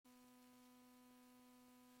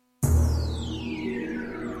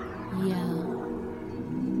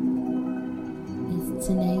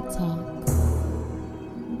Tanae Talk.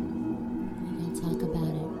 We're gonna talk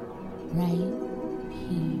about it right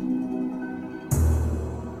here.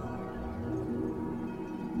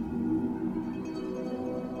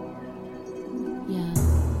 Yeah.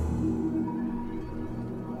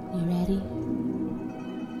 You ready?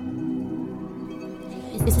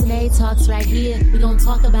 It's Tanae Talks right here. We gon'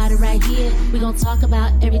 talk about it right here. We gon' talk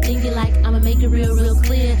about everything you like. I'ma make it real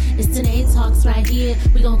clear. It's Tanae Talks right here.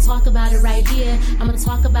 We gon' talk about it right here. I'ma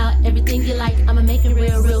talk about everything you like. I'ma make it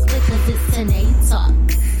real clear. Cause it's Tanae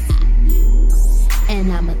Talks.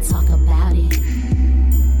 And I'ma talk about it.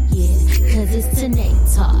 Yeah, cause it's Tanae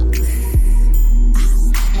Talks.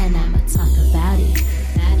 And I'ma talk about it.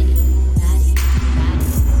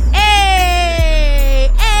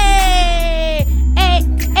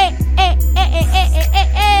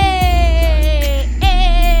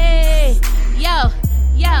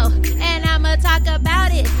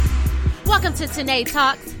 Welcome to Tanae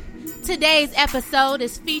Talks. Today's episode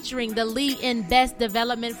is featuring the Lee and Best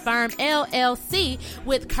Development Firm, LLC,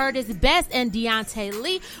 with Curtis Best and Deontay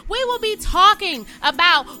Lee. We will be talking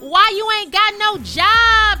about why you ain't got no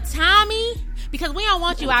job, Tommy. Because we don't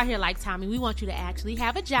want you out here like Tommy. We want you to actually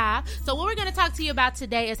have a job. So what we're going to talk to you about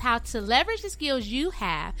today is how to leverage the skills you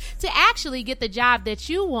have to actually get the job that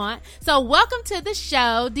you want. So welcome to the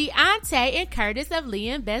show, Deontay and Curtis of Lee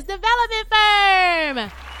and Best Development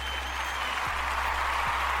Firm.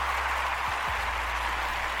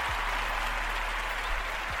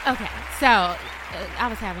 Okay, so I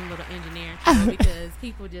was having a little engineering trouble because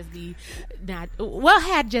people just be not. What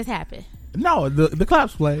had just happened? No, the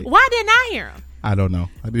claps played. Why didn't I hear them? I don't know.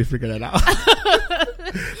 I didn't figure that out.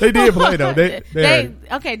 They did play though. They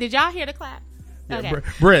okay. Did y'all hear the clap? Yeah, okay.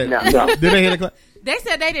 Brett, no. Did they hear the clap? They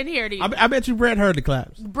said they didn't hear it either. I bet you Brett heard the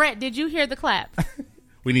claps. Brett, did you hear the clap?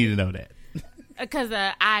 We need to know that. Because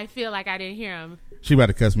I feel like I didn't hear them. She about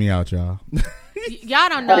to cuss me out, y'all. Y'all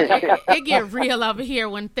don't know. It get real over here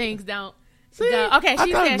when things don't go. Okay,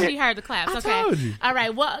 she said she heard the claps. Okay. Told you. All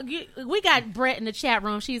right. Well, we got Brett in the chat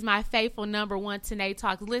room. She's my faithful number one Tanae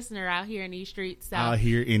Talks listener out here in these streets. So. Out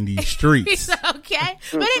here in these streets. Okay.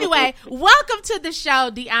 But anyway, welcome to the show,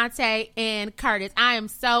 Deontay and Curtis. I am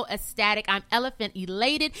so ecstatic. I'm elephant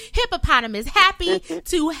elated, hippopotamus happy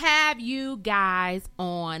to have you guys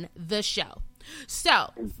on the show. So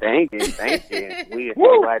thank you. We are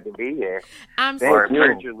so glad to be here.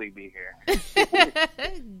 Virtually be here.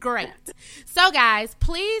 Great. So guys,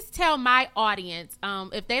 please tell my audience,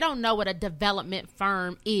 if they don't know what a development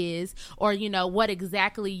firm is or what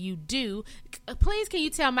exactly you do, please can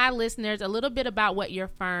you tell my listeners a little bit about what your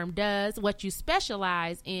firm does, what you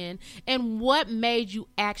specialize in, and what made you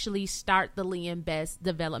actually start the Lee and Best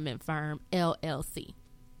Development Firm, LLC?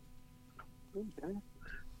 Okay.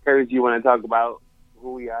 Curtis, you want to talk about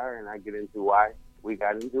who we are and I get into why we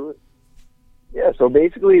got into it? Yeah, so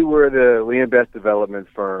basically we're the Lee and Best Development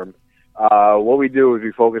Firm. What we do is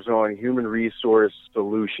we focus on human resource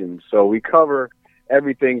solutions. So we cover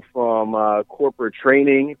everything from corporate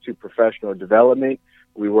training to professional development.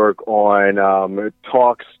 We work on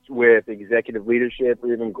talks with executive leadership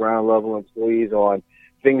or even ground level employees on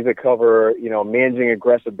things that cover, managing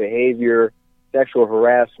aggressive behavior, sexual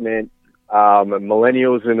harassment,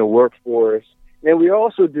 millennials in the workforce. And we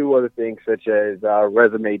also do other things such as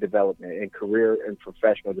resume development and career and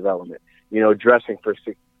professional development, dressing for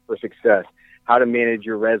success, how to manage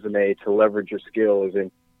your resume to leverage your skills and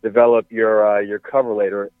develop your cover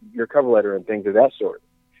letter and things of that sort.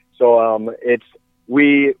 So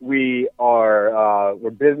we're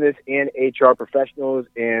business and HR professionals,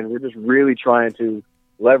 and we're just really trying to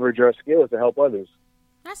leverage our skills to help others.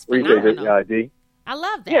 That's phenomenal. What do you think, D? I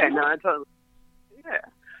love that. Yeah, no, I totally. Yeah.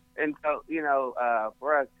 And so,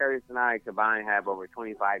 for us, Curtis and I combined have over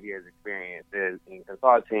 25 years experience in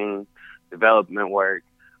consulting, development work.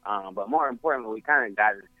 But more importantly, we kind of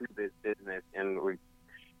got into this business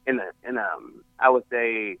I would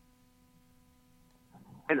say,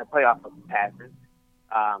 in the playoff of passion.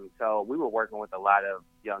 So we were working with a lot of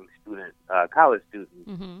young students, college students.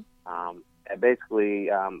 Mm-hmm. And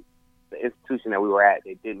basically, the institution that we were at,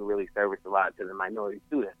 they didn't really service a lot to the minority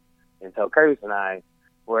students. And so Curtis and I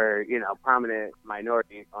were, prominent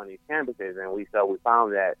minorities on these campuses, and we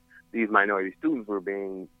found that these minority students were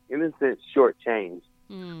being, in a sense, shortchanged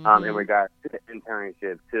in regards to the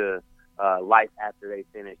internship, to life after they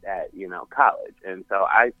finished at, college. And so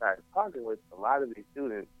I started talking with a lot of these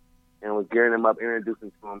students and was gearing them up,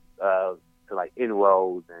 introducing to them to like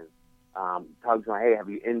enrolls and talking to them, hey, have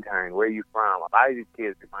you interned? Where are you from? A lot of these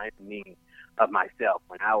kids reminded me of myself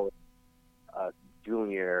when I was a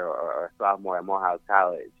junior or sophomore at Morehouse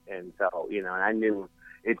College. And so, and I knew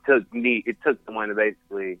it took someone to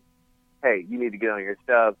basically, hey, you need to get on your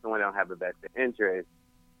stuff. Someone don't have the best interest.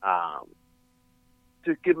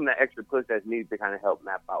 Just give them that extra push that's needed to kind of help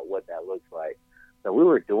map out what that looks like. So we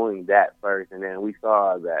were doing that first, and then we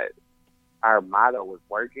saw that our motto was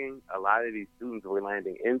working. A lot of these students were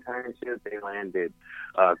landing internships. They landed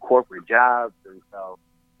corporate jobs. And so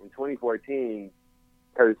in 2014,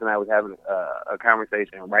 Curtis and I was having a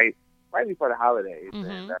conversation right before the holidays. Mm-hmm.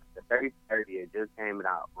 And the 3030 it just came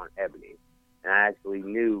out on Ebony. And I actually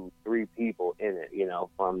knew 3 people in it,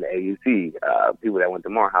 from the AUC, people that went to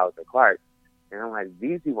Morehouse or Clark. And I'm like,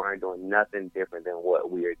 these people aren't doing nothing different than what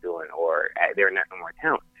we are doing, or they're not more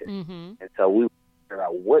talented. Mm-hmm. And so we figured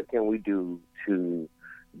out what can we do to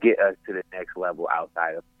get us to the next level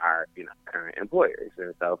outside of our, current employers.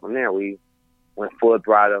 And so from there, we went full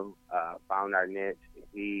throttle, found our niche.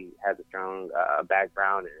 He has a strong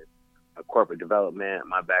background in corporate development.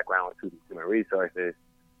 My background was human resources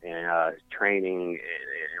and training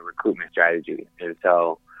and recruitment strategy. And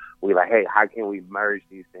so we were like, hey, how can we merge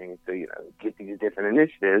these things to, get these different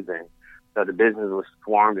initiatives? And so the business was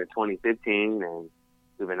formed in 2015, and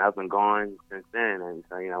we've been up and going since then. And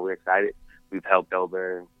so, we're excited. We've helped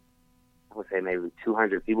over, I would say, maybe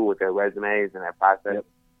 200 people with their resumes in that process. Yep.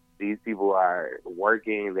 These people are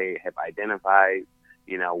working. They have identified,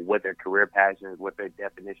 what their career passion is, what their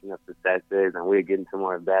definition of success is, and we'll get into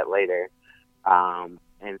more of that later.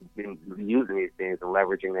 And been using these things and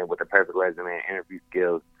leveraging them with the perfect resume and interview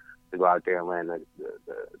skills to go out there and land the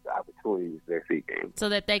opportunities they're seeking. So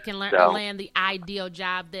that they can land the ideal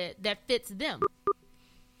job that fits them.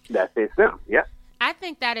 That fits them, yeah. I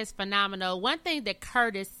think that is phenomenal. One thing that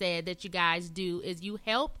Curtis said that you guys do is you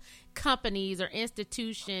help companies or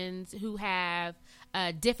institutions who have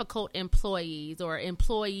difficult employees or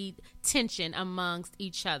employee tension amongst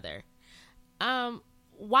each other.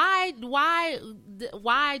 Why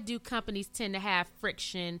do companies tend to have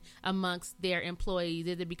friction amongst their employees?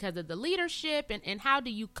 Is it because of the leadership, and how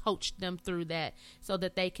do you coach them through that so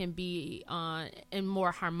that they can be and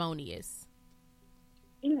more harmonious?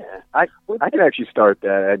 Yeah, I can actually start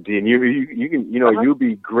that, Dean. You can you'd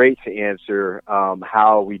be great to answer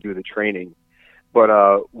how we do the training. But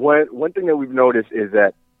one thing that we've noticed is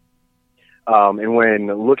that, and when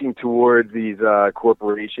looking towards these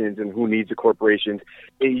corporations and who needs a corporation,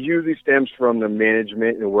 it usually stems from the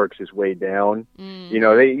management and works its way down. Mm.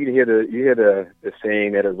 You hear the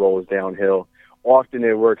saying that it rolls downhill. Often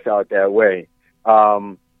it works out that way.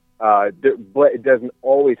 But it doesn't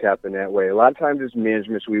always happen that way. A lot of times it's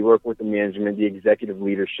management, so we work with the management, the executive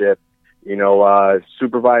leadership,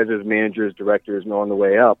 supervisors, managers, directors, and on the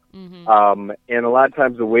way up. Mm-hmm. And a lot of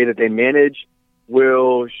times the way that they manage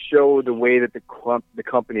will show the way that the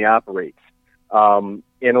company operates. And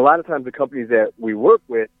a lot of times the companies that we work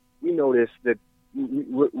with, we notice that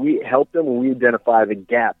we help them when we identify the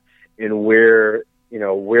gap in where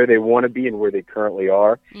they want to be and where they currently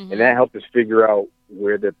are. Mm-hmm. And that helps us figure out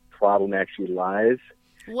where the problem actually lies.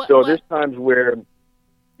 There's times where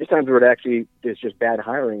it actually is just bad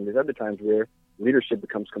hiring. There's other times where leadership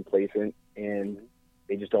becomes complacent and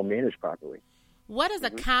they just don't manage properly. What is a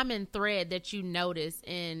common thread that you notice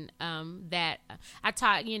in that? I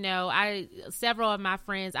taught, several of my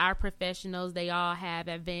friends are professionals. They all have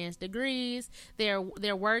advanced degrees. They're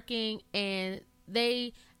working, and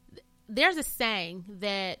there's a saying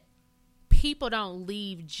that people don't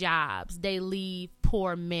leave jobs, they leave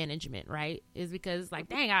poor management, right? Is because it's like,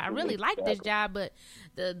 dang, I really like this job, but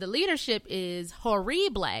the leadership is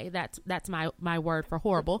horrible. That's my word for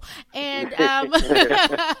horrible. And and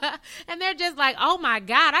they're just like, oh my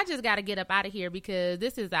God, I just got to get up out of here because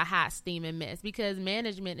this is a hot steaming mess because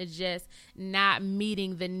management is just not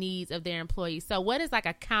meeting the needs of their employees. So what is like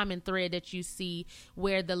a common thread that you see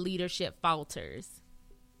where the leadership falters?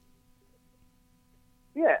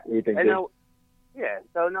 Yeah,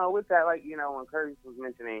 So with that, when Curtis was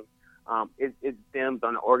mentioning, it stems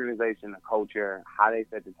on the organization, the culture, how they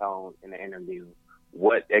set the tone in the interview,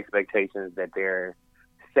 what expectations that they're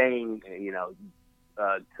saying,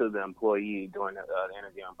 to the employee during the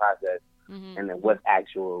interviewing process, mm-hmm. and then what's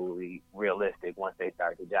actually realistic once they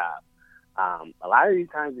start the job. A lot of these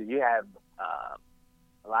times you have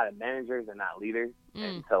a lot of managers and not leaders,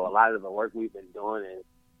 and so a lot of the work we've been doing is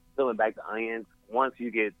peeling back the onions. Once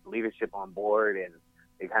you get leadership on board and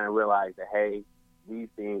they kind of realize that, hey, these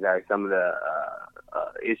things are some of the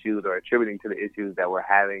issues or attributing to the issues that we're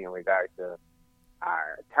having in regards to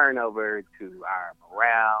our turnover, to our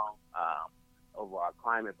morale, overall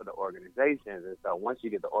climate for the organizations. And so once you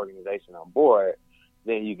get the organization on board,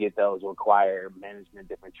 then you get those required management,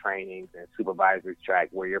 different trainings and supervisors track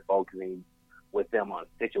where you're focusing with them on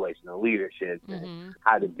situational leadership and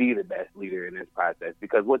how to be the best leader in this process.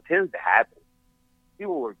 Because what tends to happen,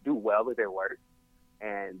 people will do well with their work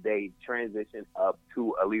and they transition up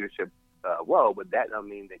to a leadership role, but that doesn't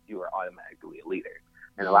mean that you are automatically a leader.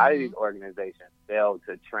 And a lot of these organizations fail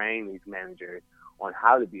to train these managers on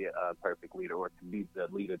how to be a perfect leader or to be the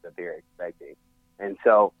leader that they're expecting. And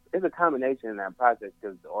so it's a combination in that process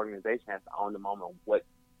because the organization has to own the moment what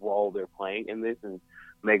role they're playing in this and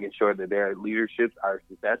making sure that their leaderships are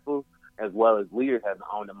successful, as well as leaders have to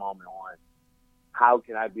own the moment on how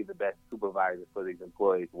can I be the best supervisor for these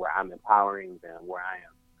employees where I'm empowering them, where I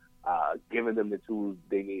am giving them the tools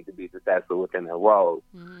they need to be successful within their roles.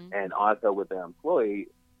 And also with the employee,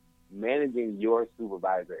 managing your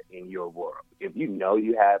supervisor in your world. If you know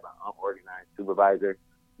you have an unorganized supervisor,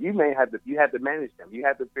 you have to manage them. You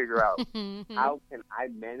have to figure out how can I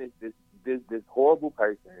manage this horrible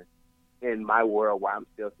person in my world where I'm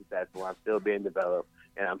still successful, I'm still being developed,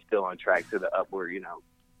 and I'm still on track to the upward,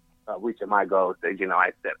 reaching my goals that,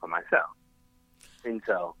 I set for myself. And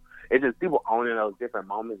so it's just people owning those different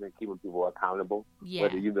moments and keeping people accountable,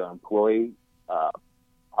 whether you're the employee,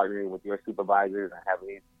 partnering with your supervisors and having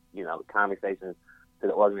these, conversations to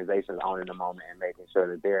the organization, owning the moment and making sure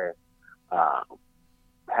that they're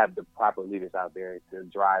have the proper leaders out there to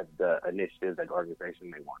drive the initiatives that the organization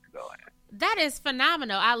may want to go in. That is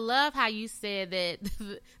phenomenal. I love how you said that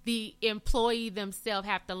the employee themselves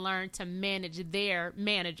have to learn to manage their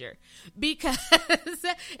manager, because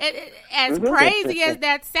as crazy as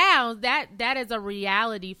that sounds, that is a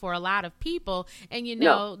reality for a lot of people. And and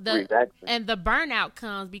the burnout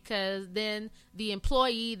comes because then the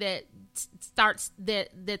employee that starts that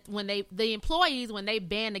when they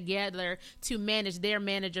band together to manage their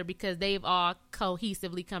manager, because they've all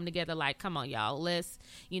cohesively come together like, come on y'all, let's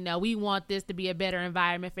we want this to be a better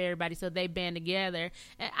environment for everybody, so they band together.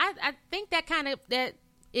 And I think that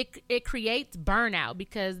it creates burnout,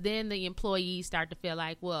 because then the employees start to feel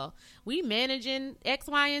like, well, we managing X,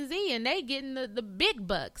 Y, and Z and they getting the big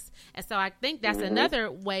bucks. And so I think that's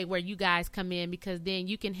another way where you guys come in, because then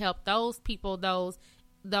you can help those people, those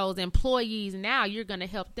employees. Now you're going to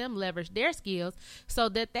help them leverage their skills so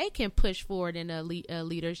that they can push forward in a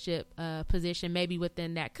leadership position, maybe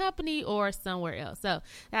within that company or somewhere else. So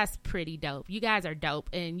that's pretty dope. You guys are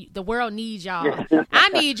dope, and the world needs y'all. I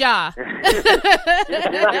need y'all.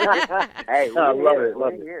 Hey, I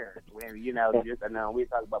love it. Here. I know we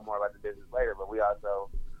talk about more about the business later, but we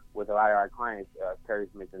also, with a lot of our clients,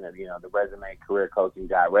 Curtis mentioned that, the resume, career coaching,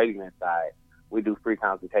 job readiness side, we do free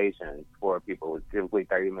consultations for people with typically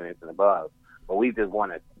 30 minutes and above. But we just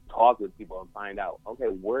want to talk with people and find out, okay,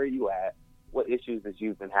 where are you at? What issues that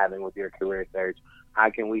you've been having with your career search? How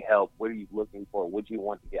can we help? What are you looking for? What do you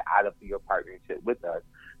want to get out of your partnership with us?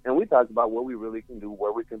 And we talked about what we really can do,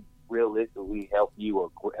 where we can realistically help you or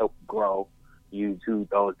help grow you to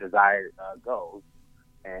those desired goals,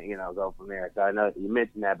 and, go from there. So I know you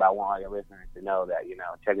mentioned that, but I want all your listeners to know that,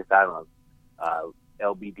 check us out on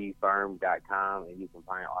lbdfirm.com, and you can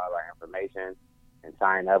find all of our information and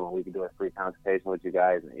sign up, and we can do a free consultation with you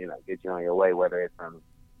guys and, get you on your way, whether it's from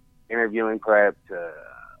interviewing prep to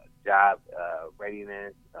job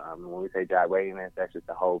readiness. When we say job readiness, that's just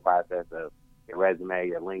the whole process of your resume,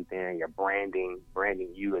 your LinkedIn, your branding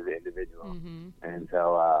you as an individual. And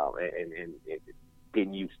so, and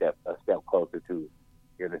getting you a step closer to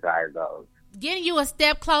your desired goals. Getting you a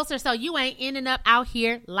step closer so you ain't ending up out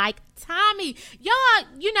here like Tommy. Y'all,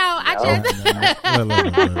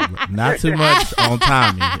 not too much on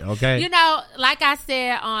Tommy, okay? Like I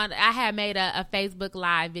said, I had made a Facebook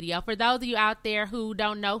Live video. For those of you out there who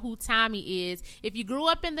don't know who Tommy is, if you grew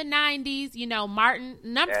up in the 90s, Martin,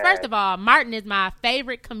 first of all, Martin is my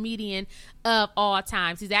favorite comedian of all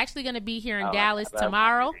times. He's actually going to be here in Dallas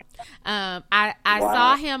tomorrow. I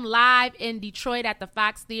saw him live in Detroit at the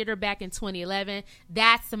Fox Theater back in 2011.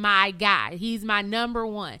 That's my guy. He's my number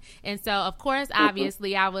one. And so, of course,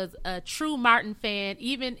 obviously, I was a true Martin fan.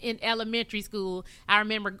 Even in elementary school, I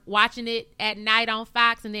remember watching it at night on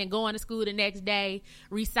Fox and then going to school the next day,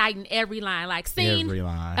 reciting every line, like scene. Every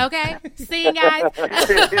line. Okay? Scene, guys.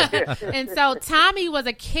 And so Tommy was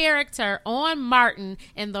a character on Martin,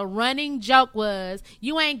 and the running joke was,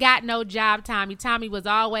 you ain't got no job, Tommy. Tommy was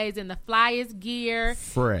always in the flyest gear.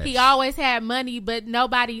 Fresh. He always had money, but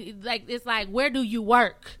nobody, it's like, where do you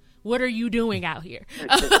work? what are you doing out here?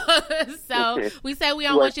 So we say we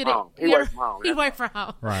don't want you to. He worked from home. He worked from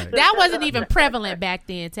home. Right. That wasn't even prevalent back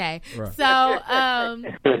then, Tay. Right. So,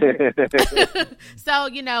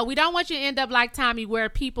 we don't want you to end up like Tommy, where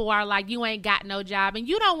people are like, you ain't got no job, and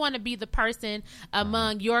you don't want to be the person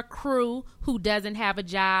among your crew who doesn't have a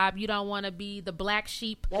job. You don't want to be the black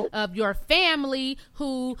sheep of your family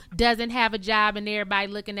who doesn't have a job, and everybody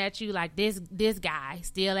looking at you like this guy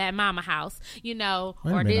still at mama house, Wait a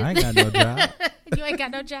or minute, this. I ain't got no job. You ain't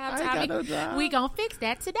got no job, Tommy. I ain't got no job. We gonna fix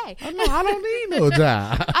that today. Oh, no, I don't need no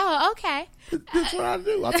job. Oh, okay. That's what I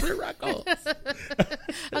do. I print records.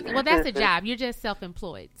 Okay, well, that's a job. You're just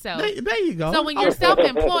self-employed. So There you go. So when you're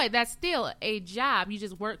self-employed, that's still a job. You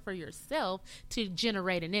just work for yourself to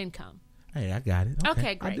generate an income. Hey, I got it.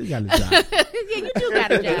 Okay, great. I do got a job. Yeah, you do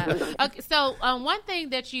got a job. Okay, so one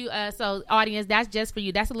thing that you, so audience, that's just for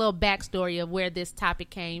you. That's a little backstory of where this topic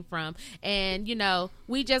came from. And,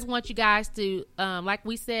 we just want you guys to, like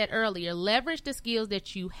we said earlier, leverage the skills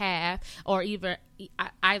that you have, or either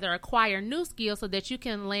acquire new skills so that you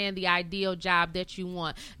can land the ideal job that you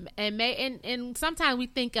want. And sometimes we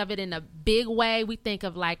think of it in a big way. We think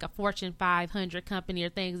of like a Fortune 500 company or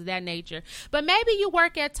things of that nature. But maybe you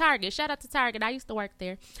work at Target. Shout out to Target. I used to work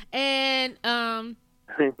there. And and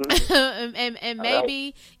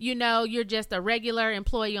maybe you're just a regular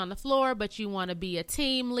employee on the floor, but you want to be a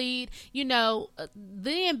team lead. The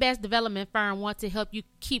Invest Development Firm wants to help you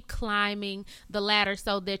keep climbing the ladder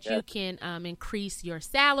so that you can increase your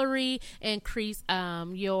salary, increase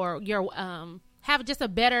your have just a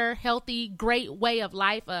better, healthy, great way of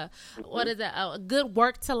life. What is it? A good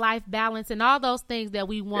work to life balance, and all those things that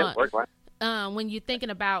we want. When you're thinking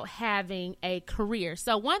about having a career.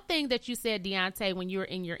 So one thing that you said, Deontay, when you were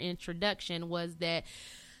in your introduction, was that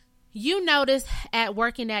you noticed at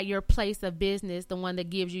working at your place of business, the one that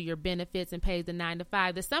gives you your benefits and pays the 9 to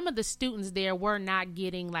 5, that some of the students there were not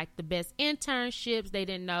getting like the best internships. They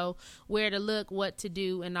didn't know where to look, what to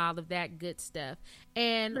do, and all of that good stuff.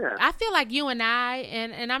 And I feel like you and I,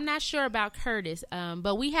 and I'm not sure about Curtis,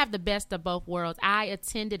 but we have the best of both worlds. I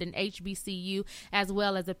attended an HBCU as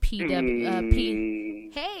well as a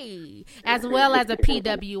as well as a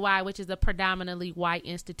PWI, which is a predominantly white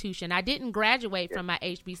institution. I didn't graduate from my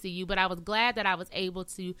HBCU, but I was glad that I was able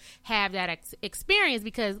to have that experience,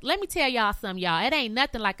 because let me tell y'all something, y'all. It ain't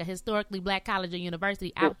nothing like a historically black college or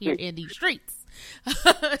university out here in these streets.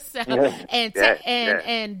 And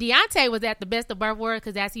Deontay was at the best of both worlds,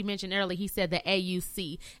 because as he mentioned earlier, he said the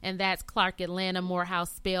AUC, and that's Clark Atlanta,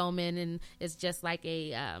 Morehouse, Spelman, and it's just like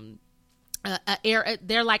they're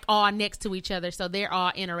like all next to each other, so they're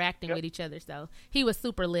all interacting with each other. So he was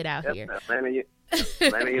super lit out here. Atlanta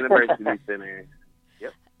University Center.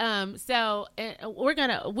 So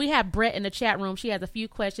we have Brett in the chat room. She has a few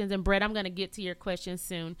questions, and Brett, I'm going to get to your questions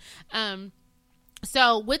soon.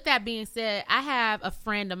 So with that being said, I have a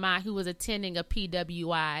friend of mine who was attending a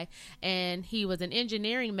PWI, and he was an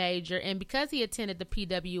engineering major. And because he attended the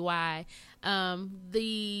PWI,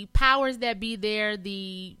 the powers that be there,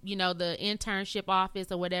 the internship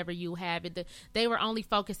office or whatever you have it, they were only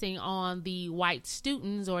focusing on the white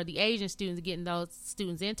students or the Asian students, getting those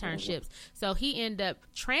students internships. So he ended up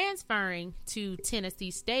transferring to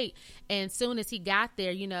Tennessee State. And soon as he got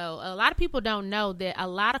there, a lot of people don't know that a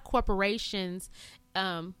lot of corporations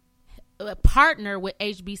partner with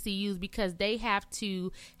HBCUs because they have to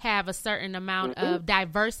have a certain amount of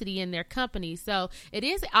diversity in their companies. So it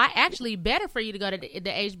is actually better for you to go to the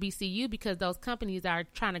HBCU, because those companies are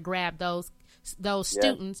trying to grab those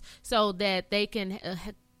students so that they can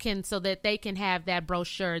have that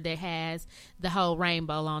brochure that has the whole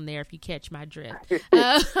rainbow on there, if you catch my drift. So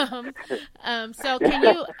can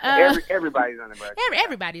you everybody's on there.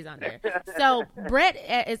 Everybody's on there. So Brett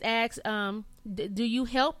is asked, do you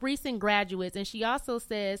help recent graduates? And she also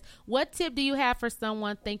says, what tip do you have for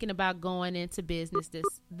someone thinking about going into business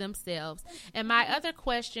themselves? And my other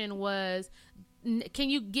question was,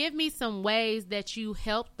 can you give me some ways that you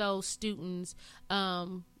help those students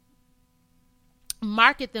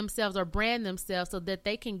market themselves or brand themselves so that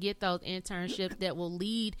they can get those internships that will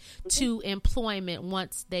lead to employment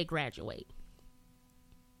once they graduate?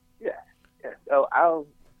 Yeah. So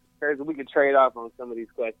we could trade off on some of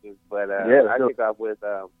these questions, but I'll kick off with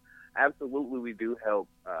absolutely we do help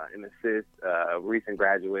and assist recent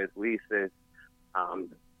graduates. We assist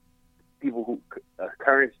people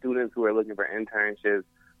current students who are looking for internships.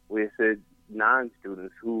 We assist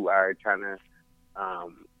non-students who are trying to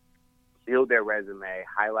build their resume,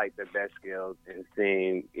 highlight their best skills, and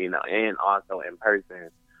seeing, and also in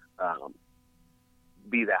person,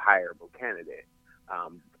 be the hireable candidate.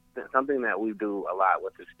 something that we do a lot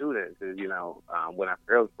with the students is, when I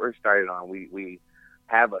first started on, we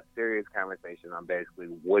have a serious conversation on basically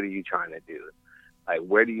what are you trying to do? Like,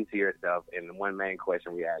 where do you see yourself? And the one main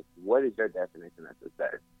question we ask, what is your definition of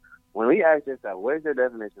success? When we ask yourself, what is your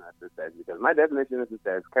definition of success? Because my definition of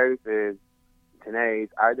success, Curtis is, Tanae's,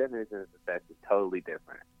 our definition of success is totally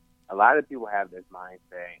different. A lot of people have this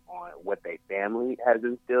mindset on what their family has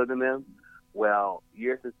instilled in them. Well,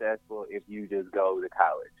 you're successful if you just go to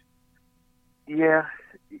college. Yeah,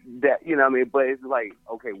 that, but it's like,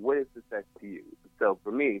 okay, what is success to you? So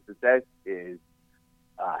for me, success is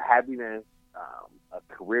happiness, a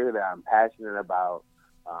career that I'm passionate about,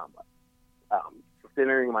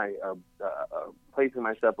 centering placing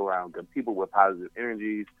myself around good people with positive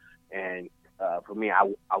energies. And for me,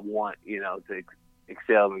 I want, to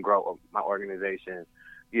excel and grow my organization,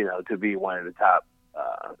 to be one of the top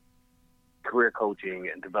career coaching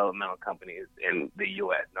and developmental companies in the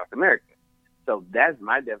U.S., North America. So that's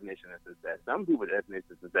my definition of success. Some people's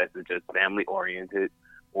definition of success is just family-oriented,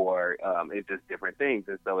 or it's just different things.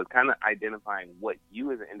 And so it's kind of identifying what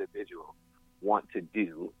you as an individual want to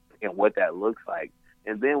do and what that looks like.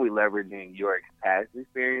 And then we leveraging your past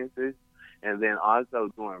experiences, and then also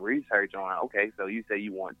doing research on, okay, so you say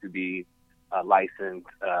you want to be a licensed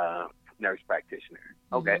nurse practitioner.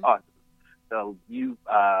 Okay, awesome. So you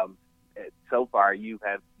so far you've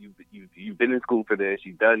been in school for this,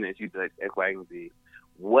 you've done this, you've done X, Y, and Z.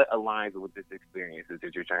 What aligns with this experience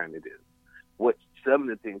that you're trying to do? What some of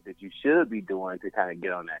the things that you should be doing to kind of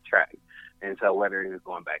get on that track? And so whether it's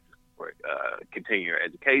going back to continue your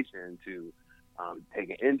education, to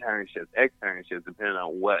taking internships, externships, depending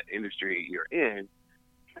on what industry you're in,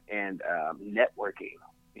 and networking,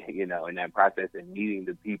 in that process, and meeting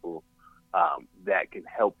the people that can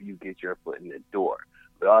help you get your foot in the door,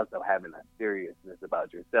 but also having a seriousness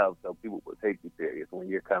about yourself so people will take you serious when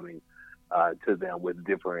you're coming to them with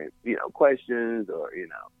different, questions or,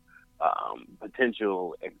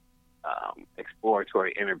 potential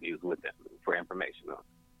exploratory interviews with them for information on.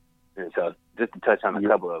 And so just to touch on a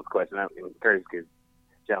couple of questions, Curtis could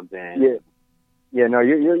jump in. Yeah, no,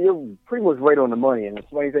 you're pretty much right on the money. And the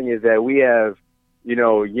funny thing is that we have, yin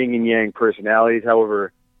and yang personalities.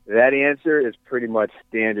 However, that answer is pretty much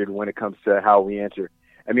standard when it comes to how we answer.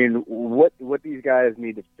 I mean, what these guys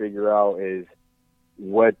need to figure out is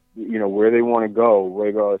what, where they want to go,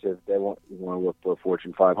 regardless if they want to work for a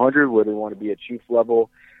Fortune 500, where they want to be a chief level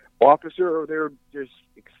officer, or they're just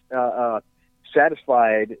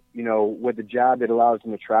satisfied, with the job that allows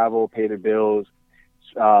them to travel, pay their bills,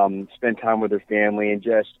 spend time with their family, and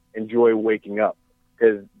just enjoy waking up.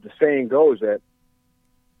 Because the saying goes that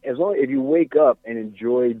if you wake up and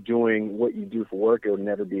enjoy doing what you do for work, it will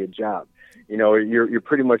never be a job. You're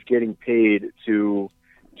pretty much getting paid to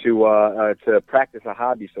practice a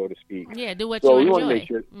hobby, so to speak. Yeah, do what you enjoy. Want to make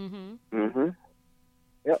sure.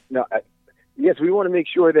 Yep. No. Yes, we want to make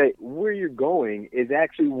sure that where you're going is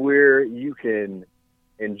actually where you can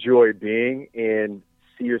enjoy being and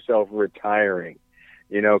see yourself retiring.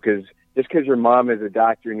 Because just because your mom is a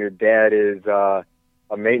doctor and your dad is a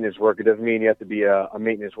maintenance worker doesn't mean you have to be a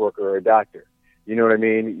maintenance worker or a doctor. You know what I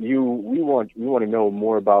mean? We want to know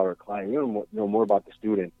more about our client. We want to know more about the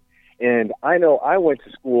student. And I know I went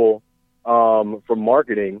to school for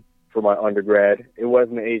marketing for my undergrad. It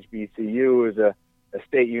wasn't an HBCU. It was a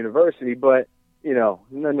state university, but,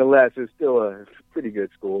 nonetheless, it's still a pretty good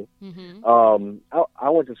school. I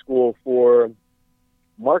went to school for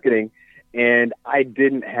marketing, and I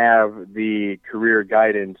didn't have the career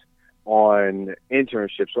guidance on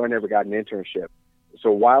internships, so I never got an internship. So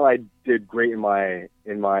while I did great in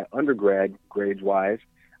my undergrad grades-wise,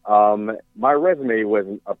 my resume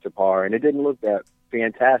wasn't up to par, and it didn't look that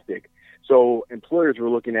fantastic. So employers were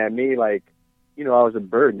looking at me like, I was a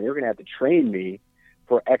burden. They were going to have to train me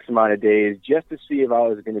for X amount of days just to see if I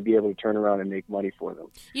was going to be able to turn around and make money for them.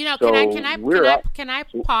 Can I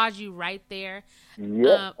pause you right there?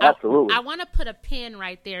 Yeah, absolutely. I want to put a pin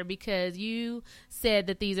right there because you said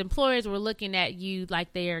that these employers were looking at you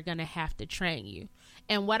like they are going to have to train you.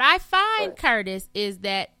 And what I find, Curtis, is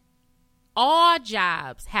that all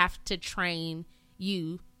jobs have to train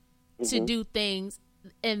you to do things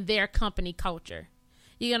in their company culture.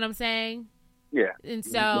 You know what I'm saying? Yeah. And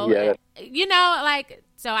so,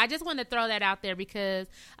 so I just want to throw that out there because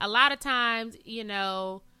a lot of times,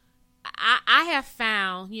 I have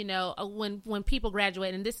found, when people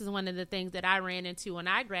graduate, and this is one of the things that I ran into when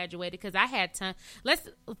I graduated, because I had time.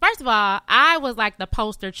 First of all, I was like the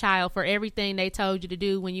poster child for everything they told you to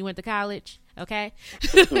do when you went to college. Okay.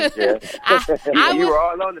 Yeah. You were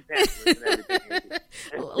all on the pamphlets and everything.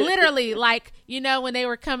 Literally, like, you know, when they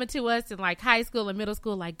were coming to us in like high school and middle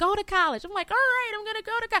school, like, go to college. I'm like, all right, I'm going to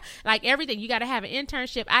go to college. Like everything. You got to have an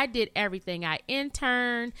internship. I did everything. I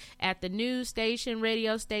interned at the news station,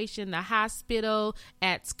 radio station, the hospital,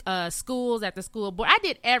 at schools, at the school board. I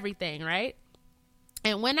did everything, right?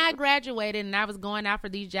 And when I graduated and I was going out for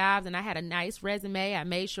these jobs and I had a nice resume, I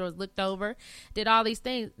made sure it was looked over, did all these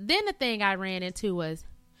things. Then the thing I ran into was,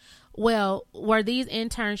 well, were these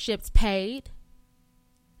internships paid?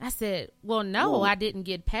 I said, well, no, I didn't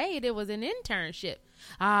get paid. It was an internship.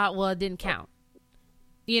 Well, it didn't count.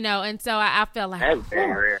 You know, and so I felt like, that's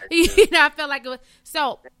very rare. You know, I felt like it was,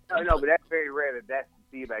 so. No, but that's very rare that that's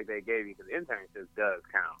the feedback they gave you, because internships does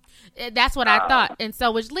count. That's what I thought. And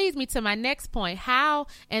so, which leads me to my next point, how,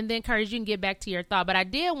 and then Curtis, you can get back to your thought, but I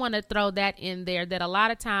did want to throw that in there, that a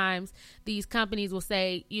lot of times these companies will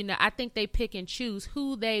say, you know, I think they pick and choose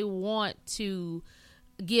who they want to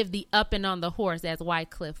give the up and on the horse, as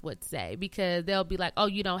Wycliffe would say, because they'll be like, oh,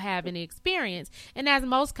 you don't have any experience. And as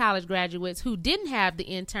most college graduates who didn't have the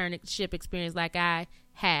internship experience like I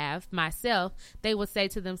have myself, they would say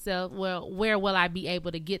to themselves, well, where will I be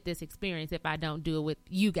able to get this experience if I don't do it with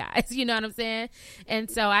you guys? You know what I'm saying?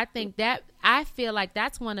 And so I think that, I feel like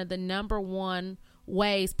that's one of the number one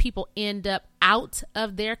ways people end up out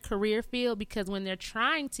of their career field, because when they're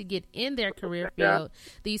trying to get in their career field,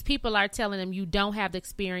 these people are telling them, you don't have the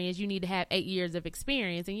experience, you need to have 8 years of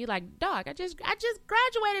experience. And you're like, dog, I just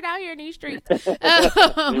graduated out here in these streets.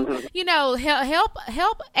 You know, help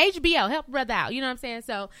HBO, help brother out. You know what I'm saying?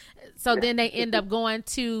 So then they end up going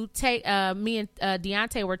to take, me and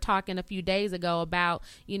Deontay were talking a few days ago about,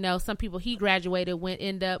 you know, some people he graduated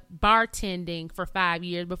end up bartending for 5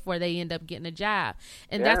 years before they end up getting a job.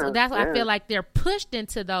 And that's what I feel like, they're pushed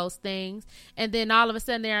into those things, and then all of a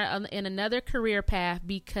sudden they're in another career path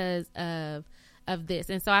because of this.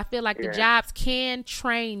 And so I feel like the jobs can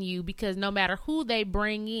train you, because no matter who they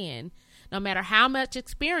bring in, no matter how much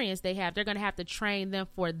experience they have, they're going to have to train them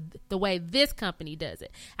for the way this company does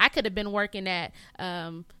it. I could have been working at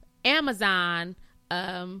Amazon,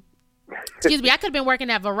 excuse me, I could have been working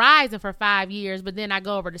at Verizon for 5 years, but then I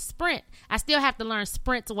go over to Sprint. I still have to learn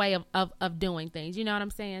Sprint's way of doing things. You know what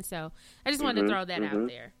I'm saying? So I just wanted to throw that out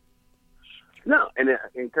there. No, and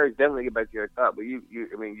Kurt, definitely get back to your thought, but you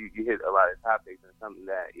hit a lot of topics, and something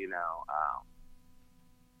that, you know,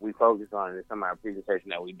 we focus on in some of our presentation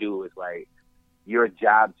that we do is like, your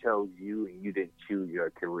job chose you and you didn't choose your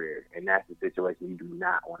career. And that's the situation you do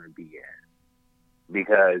not want to be in.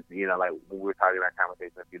 Because, you know, like when we were talking about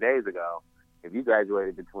conversation a few days ago, if you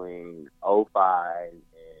graduated between 2005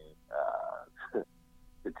 and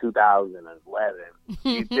the 2011,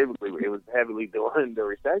 you typically, it was heavily during the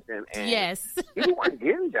recession, and you weren't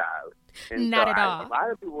getting jobs. And not at all. A lot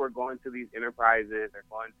of people were going to these enterprises or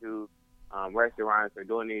going to restaurants or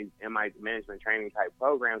doing these MIT management training type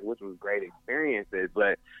programs, which was great experiences,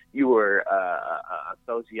 but you were a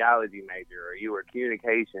sociology major, or you were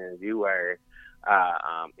communications, you were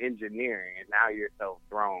engineering, and now you're so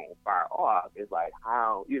thrown far off. It's like,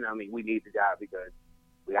 how, you know, I mean, we need the job because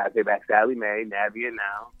we got to pay back Sally Mae, Navient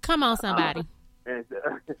now. Come on, somebody.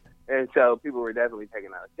 And so people were definitely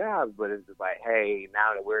taking out jobs, but it's just like, hey,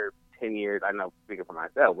 now that we're 10 years, I know, speaking for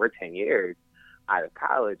myself, we're 10 years out of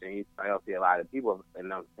college, and you still see a lot of people in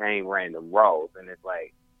those same random roles, and it's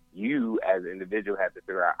like, you as an individual have to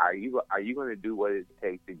figure out, are you going to do what it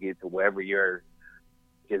takes to get to wherever your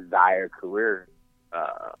desired career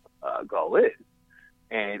goal is,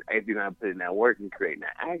 and if you're going to put in that work and create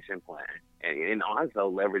that action plan, and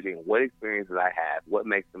also leveraging what experiences I have, what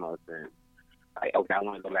makes the most sense. Like, okay, I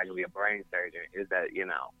want to go back and be a brain surgeon. Is that, you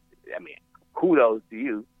know, I mean, kudos to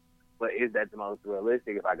you, but is that the most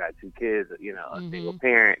realistic if I got 2 kids, you know, a single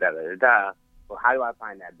parent, da-da-da-da? So how do I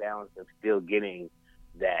find that balance of still getting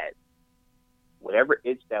that, whatever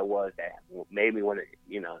itch that was that made me want to,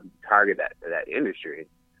 you know, target that industry,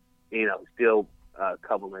 you know, still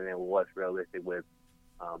coupling in what's realistic with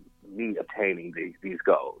me obtaining these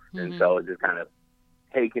goals. And so it's just kind of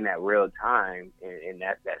taking that real time and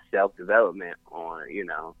that self-development on, you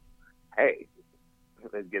know, hey,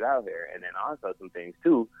 let's get out there. And then also some things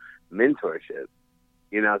too, mentorship.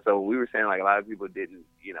 You know, so we were saying, like, a lot of people didn't,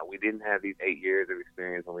 you know, we didn't have these 8 years of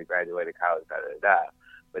experience when we graduated college, da-da-da-da.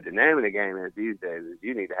 But the name of the game is these days is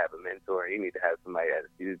you need to have a mentor. You need to have somebody at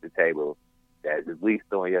the table that's at least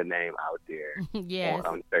throwing your name out there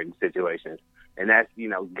on certain situations. And that's, you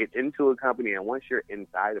know, get into a company, and once you're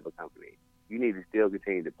inside of a company, you need to still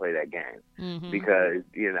continue to play that game. Because,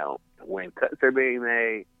 you know, when cuts are being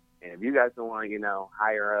made, And if you got someone,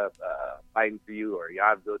 higher up fighting for you, or y'all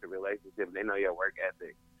have built a relationship, they know your work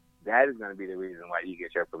ethic, that is going to be the reason why you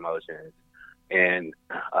get your promotions, and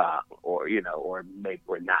or maybe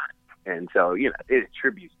or not. And so it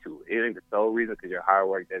attributes to it. It ain't the sole reason, because your hard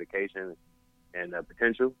work, dedication, and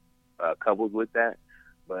potential coupled with that.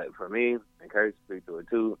 But for me, encourage to speak to it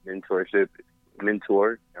too.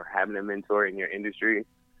 Mentor, or having a mentor in your industry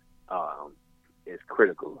is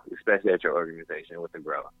critical, especially at your organization with the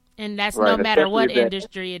growth. And that's no matter what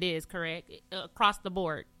industry it is, correct? Across the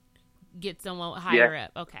board, get someone higher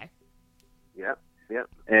up. Okay. Yep.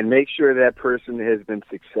 And make sure that person has been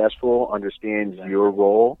successful, understands your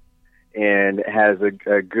role, and has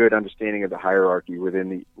a good understanding of the hierarchy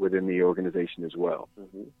within the organization as well.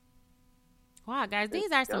 Mm-hmm. Wow, guys,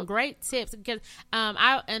 these are some great tips, because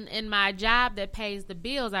in my job that pays the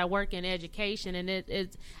bills, I work in education, and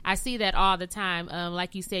I see that all the time.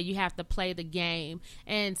 Like you said, you have to play the game,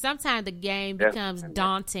 and sometimes the game becomes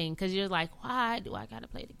daunting, because you're like, why do I got to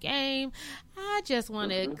play the game? I just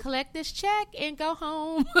want to collect this check and go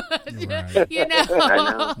home. Right.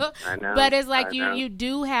 I know. But it's like you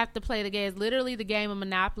do have to play the game. It's literally the game of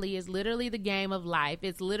Monopoly. It's literally the game of life.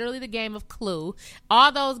 It's literally the game of Clue.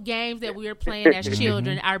 All those games that we were playing as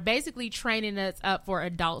children are basically training us up for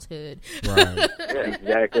adulthood. Right.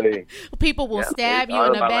 Exactly. People will stab you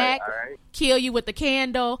in the back, kill you with the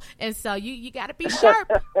candle, and so you got to be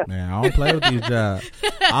sharp. Man, I don't play with these jobs.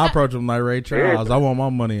 I approach them like Ray Charles. I want my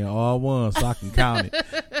money in all one so I can count it.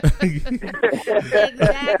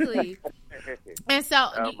 Exactly. And so,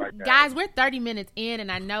 guys, we're 30 minutes in,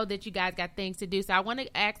 and I know that you guys got things to do. So I want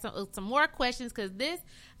to ask some more questions, because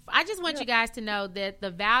I just want you guys to know that the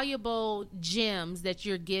valuable gems that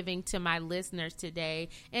you're giving to my listeners today,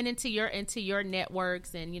 and into your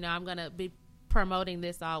networks, and I'm going to be promoting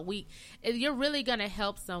this all week, you're really going to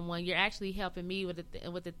help someone. You're actually helping me with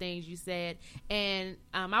the things you said. And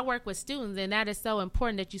I work with students, and that is so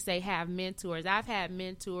important that you say have mentors. I've had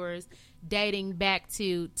mentors dating back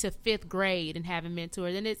to 5th grade, and having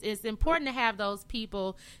mentors, and it's important to have those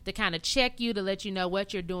people to kind of check you, to let you know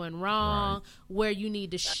what you're doing wrong, where you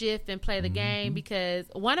need to shift and play the game. Because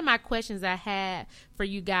one of my questions I had for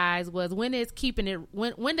you guys was, when does keeping it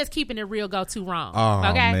real go too wrong? Oh,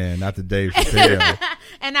 okay? Man, not the Dave Chappelle.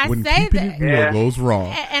 And I when say keeping it real goes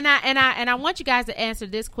wrong. And I want you guys to answer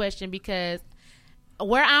this question, because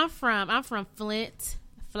where I'm from Flint,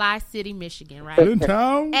 Fly City, Michigan, right? Flint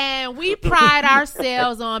Town. And we pride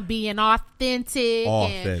ourselves on being authentic.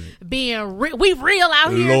 And being we real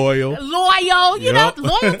out here. Loyal, loyal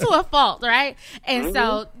to a fault, right? And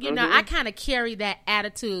so, I kind of carry that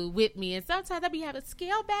attitude with me. And sometimes I be having,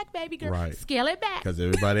 scale back, baby girl. Right. Scale it back. Because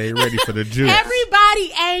everybody ain't ready for the juice.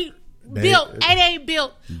 Everybody ain't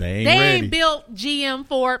built. They ain't built GM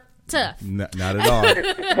Ford tough. Not at all.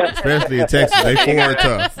 Especially in Texas, they Ford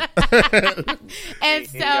tough. And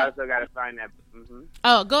so you also got to find that. Mm-hmm.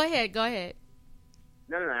 Oh, go ahead.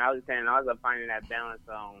 No. I was just saying, also finding that balance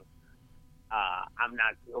on. I'm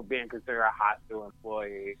not being considered a hostile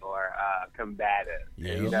employee or combative.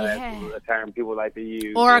 Yeah. That's a term people like to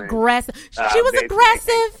use. Or aggressive. She was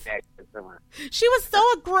aggressive. She was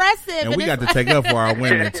so aggressive. And we got to take up for our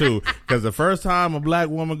women, too. Because the first time a black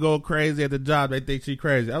woman go crazy at the job, they think she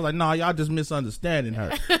crazy. I was like, no, y'all just misunderstanding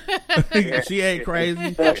her. She ain't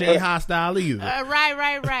crazy. She ain't hostile either.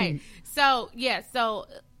 Right. So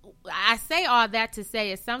I say all that to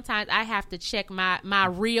say is, sometimes I have to check my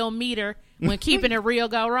real meter when keeping it real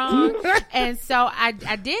go wrong. And so I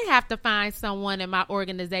did have to find someone in my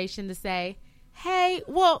organization to say, hey,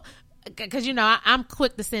 well, because, I'm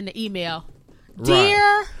quick to send the email.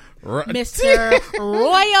 Dear Mr.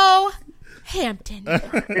 Royal Hampton,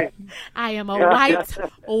 I am a white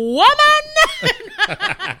woman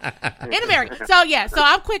in America. So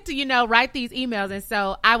I'm quick to write these emails, and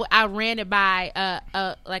so I ran it by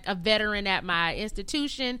a veteran at my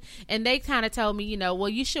institution, and they kind of told me, well,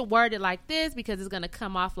 you should word it like this because it's going to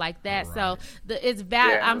come off like that. Right. So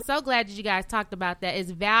I'm so glad that you guys talked about that.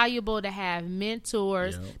 It's valuable to have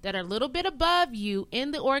mentors that are a little bit above you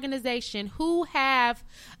in the organization who have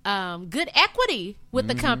good equity with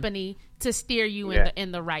the company to steer you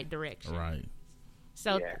in the right direction. Right.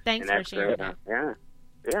 So thanks for sharing that. Yeah.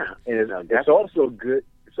 And it's also good.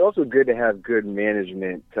 It's also good to have good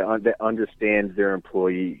management that understands their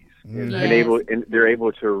employees and they're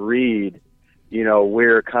able to read,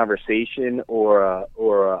 where a conversation or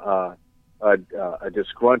a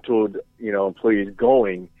disgruntled employee is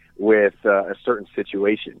going with a certain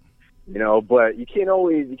situation. But you can't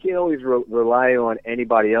always rely on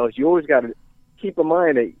anybody else. You always got to keep in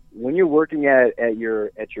mind that when you're working at your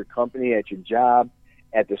company, at your job,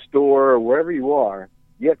 at the store, or wherever you are,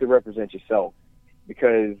 you have to represent yourself,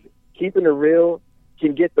 because keeping it real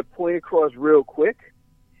can get the point across real quick,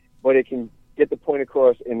 but it can get the point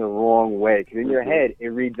across in the wrong way, because in your head it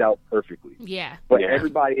reads out perfectly. Yeah. But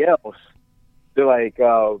everybody else, they're like,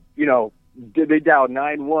 they dial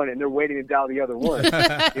 9-1 and they're waiting to dial the other one.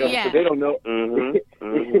 Yeah. So they don't know.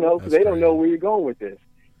 So they don't know where you're going with this.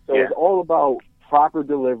 So it's all about proper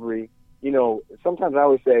delivery. Sometimes I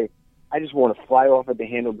always say, I just want to fly off at the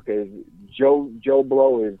handle, because Joe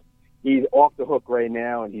Blow he's off the hook right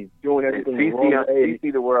now, and he's doing everything the wrong way.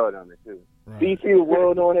 CC the world on it too. Right. CC the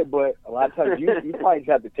world on it, but a lot of times you probably just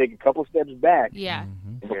have to take a couple steps back. Yeah.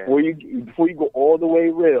 Before you go all the way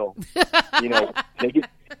real, take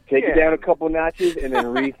it down a couple notches, and then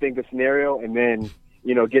rethink the scenario, and then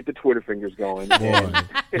get the Twitter fingers going. Boy,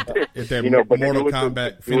 it's that Mortal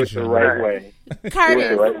Kombat finisher. Do it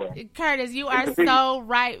the right way. Curtis, you are so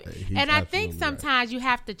right. And I think sometimes you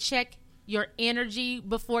have to check your energy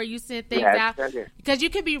before you send things out, because you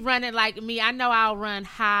could be running like me. I know I'll run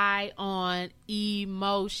high on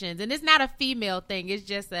emotions, and it's not a female thing. It's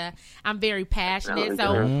just I'm very passionate.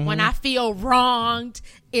 So when I feel wronged,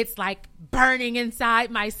 it's like burning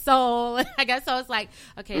inside my soul. I guess so. It's like,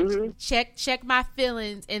 okay, check my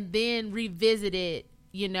feelings and then revisit it.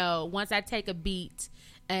 Once I take a beat.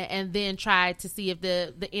 And then try to see if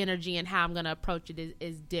the energy and how I'm going to approach it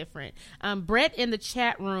is different. Brett in the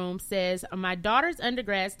chat room says, my daughter's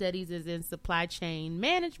undergrad studies is in supply chain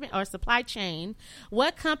management or supply chain.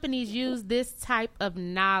 What companies use this type of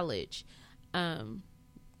knowledge? Can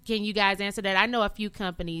you guys answer that? I know a few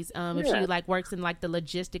companies. If she works in the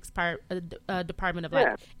logistics department of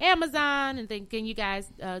Amazon, and then can you guys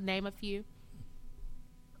name a few?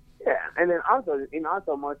 Yeah, and then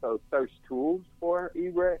also more so search tools for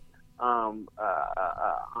eGret.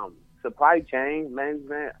 Supply chain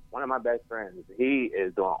management. One of my best friends, he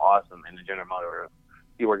is doing awesome in the General Motors.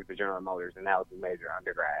 He works for General Motors, and that was his major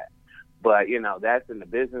undergrad. But that's in the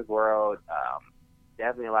business world.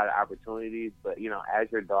 Definitely a lot of opportunities. But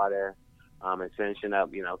as your daughter is finishing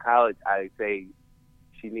up, college, I say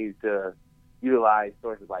she needs to utilize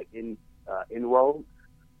sources like Inroads.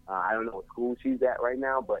 I don't know what school she's at right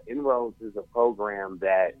now, but Inroads is a program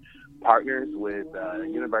that partners with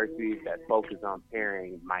universities that focus on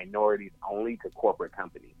pairing minorities only to corporate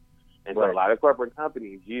companies. And so a lot of corporate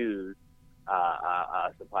companies use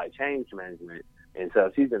supply chain management. And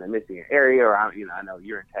so she's in the Michigan area, or I know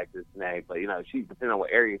you're in Texas, Nate, but she's depending on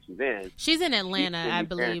what area she's in. She's in Atlanta, I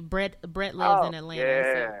believe. Brett lives in Atlanta.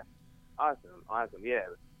 Yeah, so. Awesome. Yeah.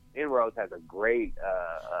 Inroads has a great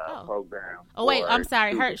program. Oh wait, I'm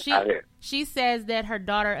sorry. She says that her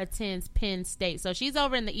daughter attends Penn State, so she's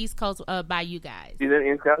over in the East Coast by you guys. She's in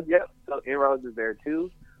the East Coast, yep. So Inroads is there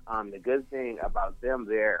too. The good thing about them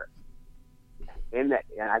there, in that,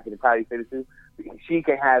 and I can probably say this too, she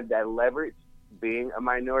can have that leverage being a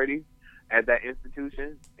minority at that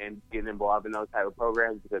institution and getting involved in those type of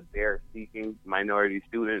programs, because they're seeking minority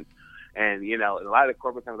students. And, a lot of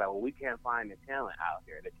corporate companies are like, well, we can't find the talent out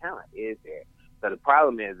there. The talent is there. So the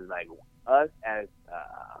problem is us as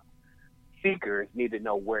seekers need to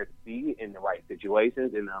know where to be in the right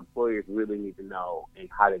situations, and the employers really need to know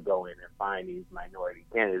how to go in and find these minority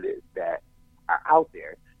candidates that are out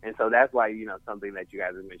there. And so that's why, something that you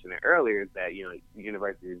guys were mentioning earlier is that,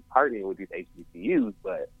 universities partnering with these HBCUs,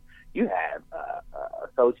 but you have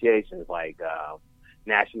associations like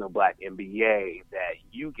National Black MBA that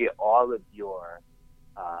you get all of your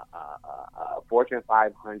Fortune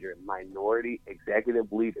 500 minority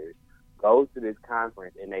executive leaders go to this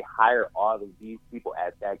conference, and they hire all of these people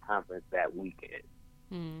at that conference that weekend.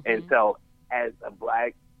 Mm-hmm. And so as a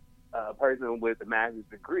black person with a master's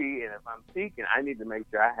degree, and if I'm seeking, I need to make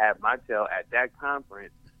sure I have my tail at that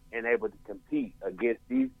conference and able to compete against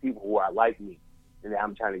these people who are like me, and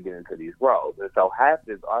I'm trying to get into these roles. And so half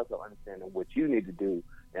is also understanding what you need to do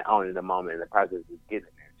and owning the moment, and the process is getting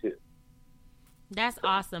there too. That's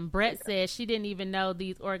awesome. Brett says she didn't even know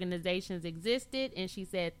these organizations existed, and she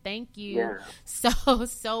said thank you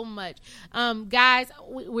so much. Guys,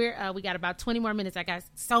 we got about 20 more minutes. I got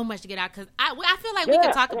so much to get out, because I feel like we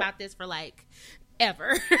can talk about this for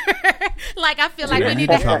ever. I feel like we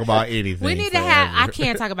need to talk about anything. We need to have. I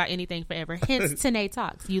can't talk about anything forever. Hence, Tanae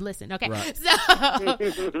Talks. You listen, okay? Right. So,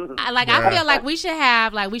 I feel like we should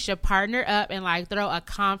have, we should partner up and throw a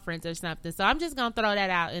conference or something. So I'm just gonna throw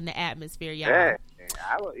that out in the atmosphere, y'all. Yeah.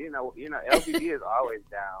 I will, LPD is always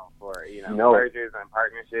down for mergers and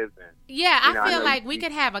partnerships, and I feel like we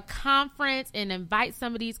could have a conference and invite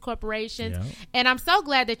some of these corporations. Yeah. And I'm so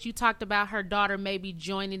glad that you talked about her daughter maybe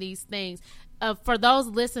joining these things. for those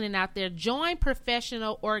listening out there, join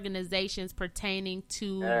professional organizations pertaining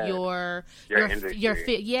to your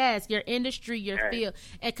field. Yes, your industry, your field,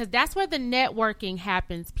 and because that's where the networking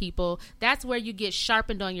happens, people. That's where you get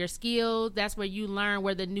sharpened on your skills. That's where you learn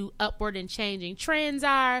where the new upward and changing trends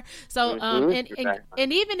are. So,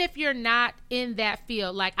 and even if you're not in that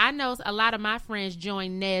field, like I know a lot of my friends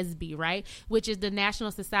join NSBE, right, which is the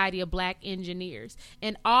National Society of Black Engineers,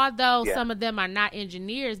 and although some of them are not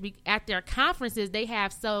engineers, at their conferences they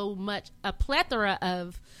have so much a plethora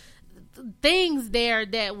of things there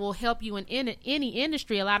that will help you in any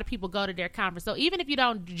industry. A lot of people go to their conference. So even if you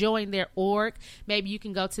don't join their org, maybe you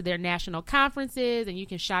can go to their national conferences and you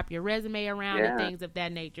can shop your resume around and things of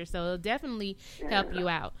that nature. So it'll definitely help you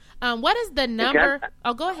out. What is the number?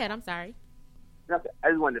 Go ahead. I'm sorry. I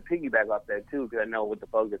just wanted to piggyback off that too, because I know with the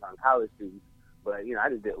focus on college students, but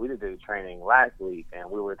we just did a training last week, and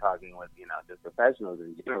we were talking with just professionals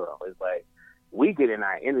in general. It's like we get in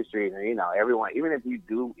our industry, and everyone, even if you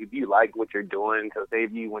like what you're doing, so say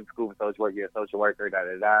if you went to school for social work, you're a social worker,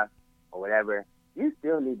 or whatever, you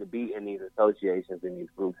still need to be in these associations, in these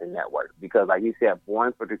groups and networks, because like you said,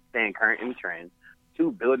 one, for staying current in trends,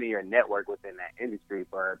 two, building your network within that industry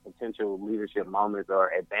for potential leadership moments or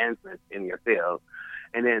advancements in your field.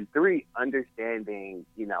 And then three, understanding,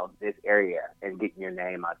 this area and getting your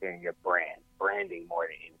name out there and your branding more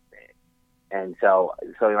than anything. And so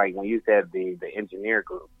like when you said the engineer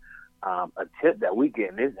group, a tip that we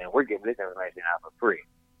get in this, and we're giving this information out for free,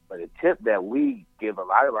 but a tip that we give a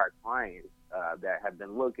lot of our clients that have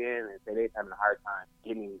been looking and say they're having a hard time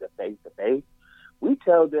getting the face-to-face, we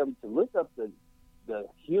tell them to look up the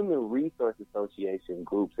Human Resource Association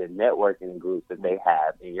groups and networking groups that they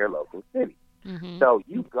have in your local city. Mm-hmm. So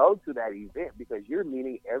you go to that event because you're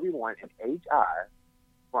meeting everyone in HR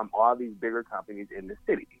from all these bigger companies in the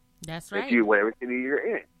city. That's right. Whatever city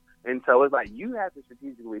you're in. And so it's like you have to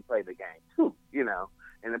strategically play the game too, in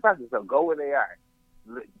the process. So go where they are.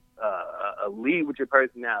 Lead with your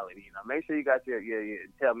personality. Make sure you got your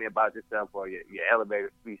tell me about yourself or your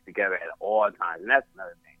elevator speech together at all times. And that's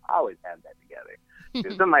another thing. Always have that together.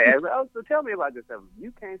 If somebody asks, so tell me about yourself. If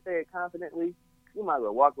you can't say it confidently, you might as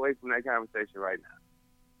well walk away from that conversation right now.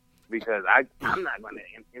 Because I'm not going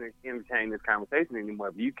to entertain this conversation anymore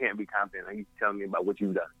if you can't be confident and you tell me about what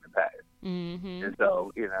you've done in the past. Mm-hmm. And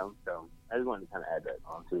so, so I just wanted to kind of add that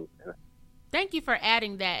on too. Thank you for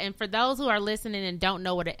adding that. And for those who are listening and don't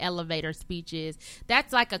know what an elevator speech is,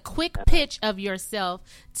 that's like a quick pitch of yourself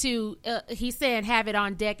to, he's saying, have it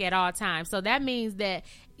on deck at all times. So that means that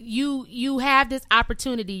you have this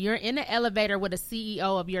opportunity. You're in the elevator with a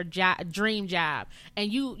CEO of your dream job,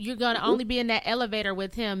 and you're going to only be in that elevator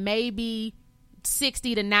with him maybe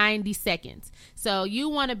 60 to 90 seconds. So you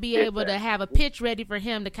want to be able to have a pitch ready for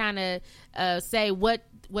him to kind of say what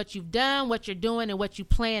you've done, what you're doing, and what you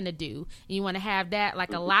plan to do. And you want to have that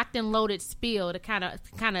like a locked and loaded spiel to kind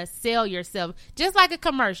of sell yourself, just like a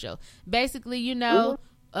commercial. Basically,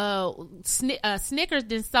 Snickers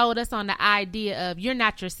then sold us on the idea of you're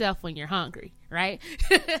not yourself when you're hungry, right?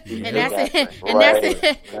 And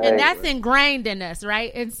that's ingrained in us, right?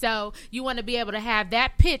 And so you want to be able to have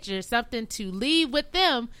that pitch or something to leave with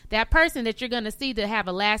them, that person that you're going to see, to have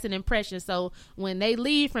a lasting impression. So when they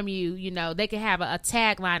leave from you, they can have a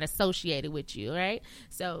tagline associated with you, right?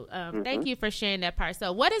 So thank you for sharing that part.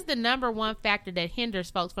 So what is the number one factor that hinders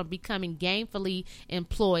folks from becoming gainfully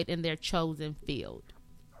employed in their chosen field?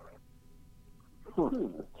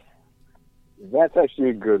 That's actually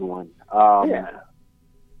a good one.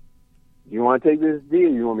 You want to take this, D, or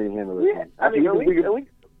you want me to handle it?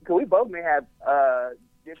 Yeah, we both may have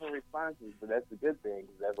different responses, but that's a good thing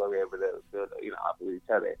because that's why we're able to build, off of each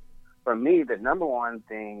other. For me, the number one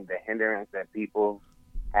thing, the hindrance that people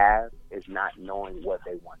have is not knowing what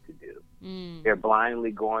they want to do. They're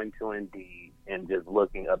blindly going to Indeed and just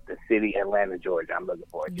looking up the city, Atlanta, Georgia. I'm looking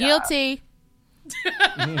for a job. Guilty.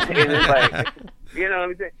 And it's like, you know what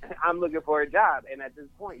I'm saying? I'm looking for a job. And at this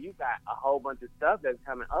point, you got a whole bunch of stuff that's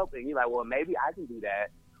coming up. And you're like, well, maybe I can do that.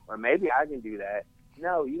 Or maybe I can do that.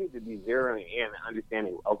 No, you need to be zeroing in and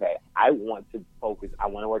understanding, okay, I want to focus. I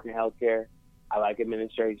want to work in healthcare. I like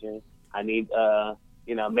administration. I need,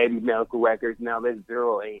 maybe medical records. Now let's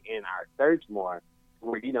zero in our search more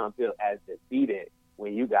where you don't feel as defeated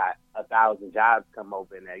when you got 1,000 jobs come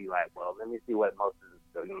open and you're like, well, let me see what most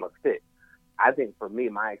fit. I think for me,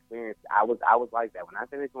 my experience, I was like that. When I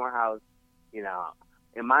finished Morehouse, in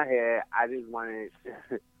my head, I just wanted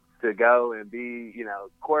to go and be,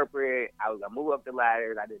 corporate. I was going to move up the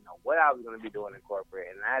ladders. I didn't know what I was going to be doing in corporate.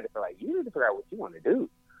 And I had to feel like, you need to figure out what you want to do.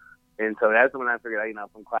 And so that's when I figured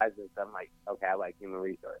out, from classes and stuff, I'm like, okay, I like human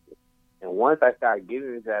resources. And once I started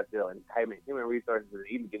getting into that field and typing human resources and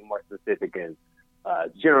even getting more specific in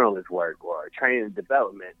generalist work or training and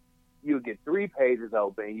development, you would get 3 pages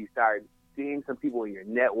open. You start seeing some people in your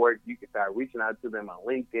network. You can start reaching out to them on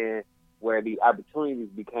LinkedIn, where the opportunities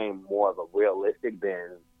became more of a realistic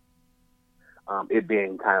than it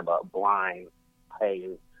being kind of a blind,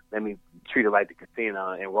 hey, let me treat it like the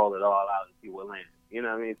casino and roll it all out and see what lands. You know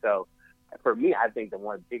what I mean? So for me, I think the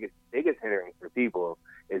one biggest hindrance for people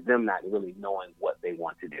is them not really knowing what they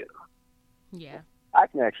want to do. Yeah. I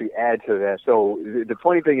can actually add to that. So the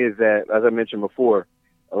funny thing is that, as I mentioned before,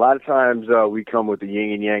 a lot of times we come with the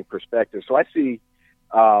yin and yang perspective. So I see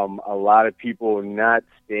a lot of people not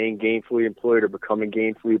staying gainfully employed or becoming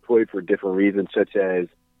gainfully employed for different reasons, such as,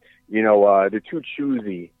 they're too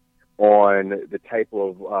choosy on the type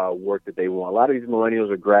of work that they want. A lot of these millennials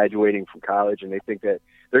are graduating from college and they think that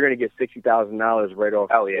they're going to get $60,000 right off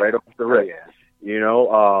the rip.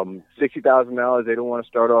 $60,000. They don't want to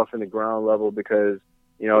start off in the ground level because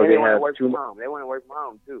they have too much. They want to work from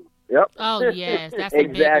home too. Yep. Oh yes, that's a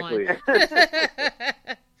exactly. big one.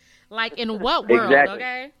 Like in what world? Exactly.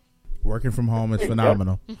 Okay. Working from home is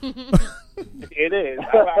phenomenal. It is.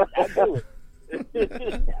 I do it.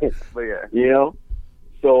 But yeah.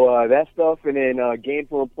 So that stuff, and then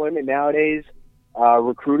gainful employment nowadays.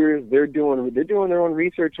 Recruiters, they're doing their own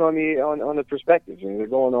research on the perspectives, and they're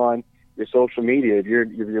going on your social media. If your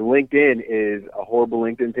LinkedIn is a horrible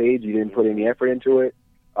LinkedIn page, you didn't put any effort into it.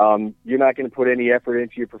 You're not going to put any effort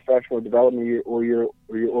into your professional development or your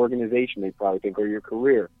organization, they probably think, or your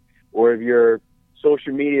career. Or if your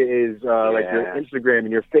social media is like your Instagram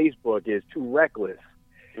and your Facebook is too reckless,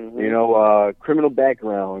 criminal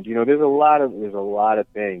background. There's a lot of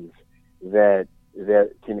things that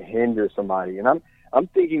can hinder somebody. And I'm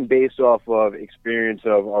thinking based off of experience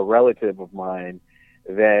of a relative of mine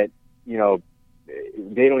that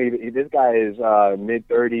they don't even. This guy is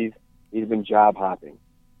mid-30s. He's been job hopping.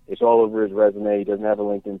 It's all over his resume. He doesn't have a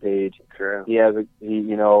LinkedIn page. True. He has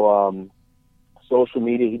social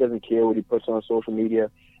media. He doesn't care what he puts on social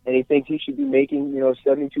media, and he thinks he should be making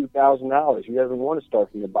 $72,000. He doesn't want to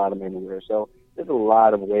start from the bottom anywhere. So there's a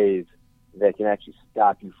lot of ways that can actually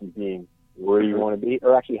stop you from being where you want to be,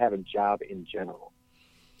 or actually have a job in general.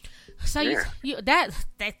 So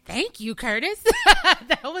thank you, Curtis.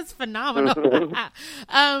 That was phenomenal.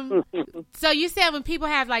 So you said when people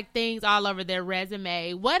have like things all over their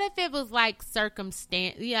resume, what if it was like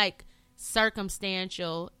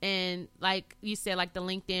circumstantial, and like you said, like the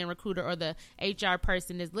LinkedIn recruiter or the HR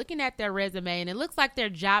person is looking at their resume and it looks like they're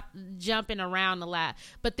jumping around a lot,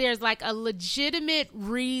 but there's like a legitimate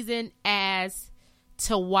reason as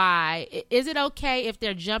to why. Is it okay if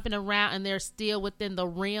they're jumping around and they're still within the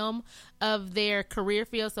realm of their career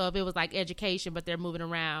field? So if it was like education, but they're moving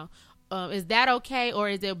around, is that okay? Or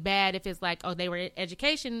is it bad if it's like, oh, they were in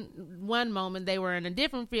education one moment, they were in a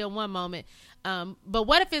different field one moment? But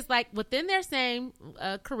what if it's like within their same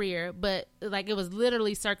career, but like it was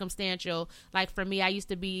literally circumstantial? Like for me, I used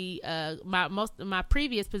to be, my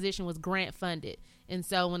previous position was grant funded. And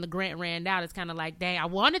so when the grant ran out, it's kind of like, dang, I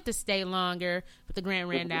wanted to stay longer, but the grant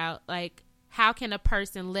ran out. Like, how can a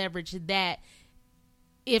person leverage that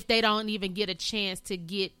if they don't even get a chance to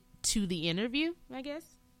get to the interview, I guess?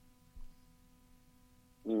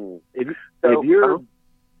 If you're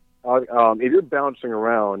bouncing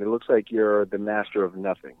around, it looks like you're the master of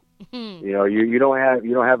nothing. You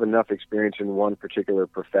don't have enough experience in one particular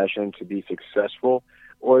profession to be successful.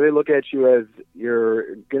 Or they look at you as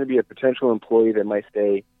you're going to be a potential employee that might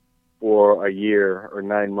stay for a year or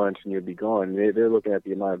 9 months and you'll be gone. They're looking at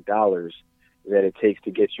the amount of dollars that it takes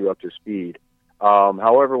to get you up to speed.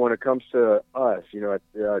 However, when it comes to us, at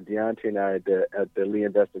Deontay and I at the Lee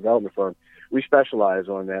Best Development Firm, we specialize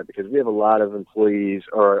on that because we have a lot of employees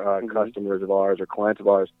or customers of ours or clients of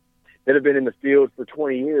ours that have been in the field for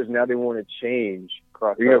 20 years. Now they want to change.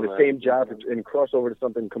 The same job and cross over to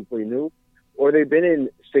something completely new. Or they've been in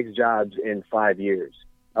 6 jobs in 5 years.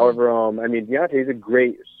 However, Deontay is a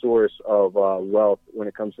great source of wealth when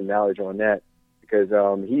it comes to knowledge on that because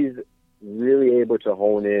he's really able to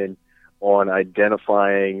hone in on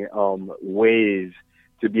identifying ways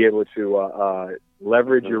to be able to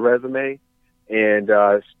leverage your resume and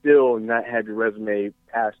still not have your resume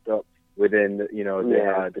passed up within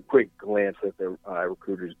the quick glance that the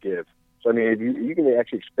recruiters give. So if you can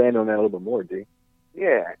actually expand on that a little bit more, D.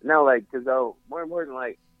 Yeah, no, like, because more important,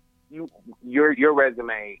 like, your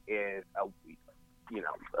resume is a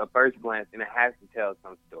first glance, and it has to tell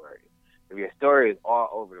some story. If your story is all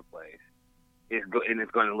over the place, it's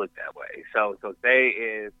going to look that way. So say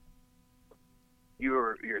is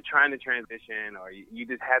you're trying to transition, or you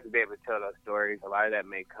just have to be able to tell those stories. A lot of that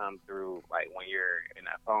may come through, like when you're in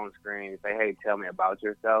that phone screen, you say, hey, tell me about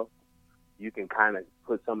yourself. You can kind of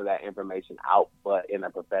put some of that information out, but in a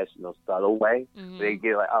professional, subtle way. Mm-hmm. They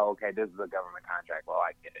get like, oh, okay, this is a government contract. Well,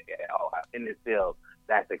 I get it. Yeah. Oh, in this field,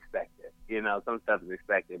 that's expected. You know, some stuff is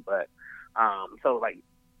expected. But so, like,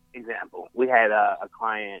 example, we had a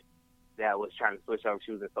client that was trying to switch over.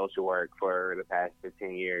 She was in social work for the past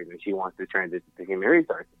 15 years, and she wants to transition to human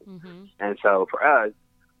resources. Mm-hmm. And so for us,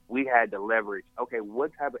 we had to leverage, okay,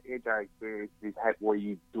 what type of HR experience were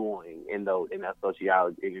you doing in that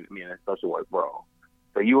sociology, in that social work role?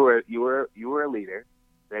 So you were a leader.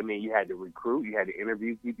 That means you had to recruit, you had to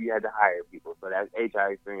interview people, you had to hire people. So that's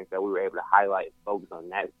HR experience that we were able to highlight and focus on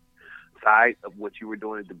that side of what you were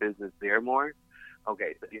doing at the business there more.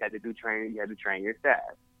 Okay, so you had to do training, you had to train your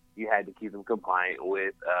staff. You had to keep them compliant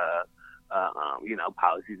with,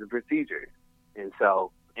 policies and procedures.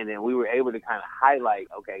 And then we were able to kind of highlight,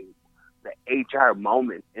 okay, the HR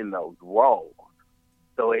moments in those roles.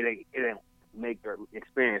 So it didn't make their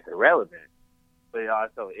experience irrelevant, but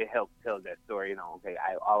it helped tell that story. You know, okay,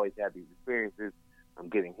 I always have these experiences. I'm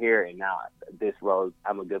getting here, and now this role,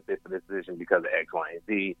 I'm a good fit for this position because of X, Y, and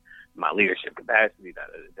Z, my leadership capacity, da,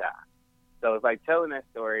 da, da, da. So it's like telling that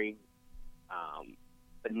story,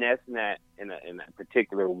 finessing that in a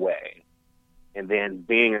particular way, and then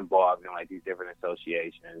being involved in like these different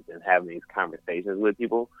associations and having these conversations with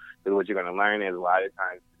people. Because what you're going to learn is a lot of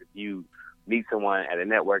times if you meet someone at a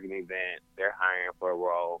networking event, they're hiring for a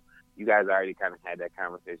role, you guys already kind of had that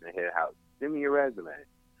conversation ahead of house. Send me your resume.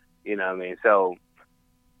 You know what I mean? So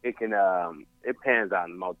it can it depends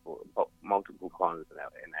on multiple components in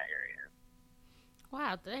that area.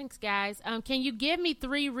 Wow, thanks, guys. Can you give me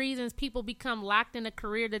 3 reasons people become locked in a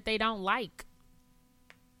career that they don't like?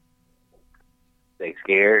 They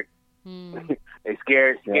scared. They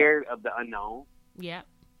scared of the unknown. Yeah.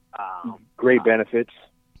 Great benefits.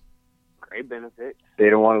 Great benefits. They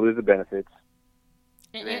don't want to lose the benefits.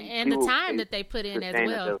 And the time that they put in as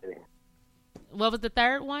well. What was the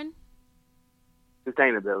third one?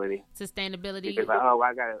 Sustainability. Because like,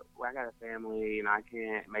 I got a family, and I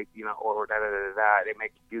can't make, or da da da da. They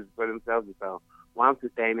make excuses for themselves, and so I'm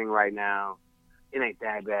sustaining right now. It ain't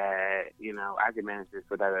that bad, I can manage this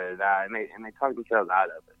for da da da da, and they talk themselves out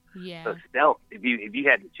of it. Yeah. So stealth. If you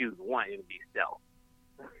had to choose one, it would be stealth.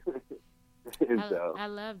 I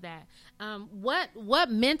love that.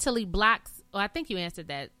 What mentally blocks? Oh, I think you answered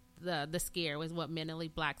that. The scare was what mentally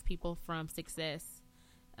blocks people from success.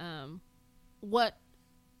 How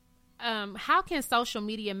can social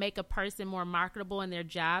media make a person more marketable in their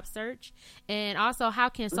job search? And also, how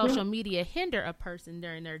can social media hinder a person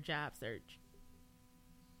during their job search?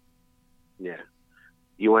 Yeah.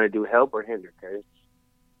 You want to do help or hinder, Curtis?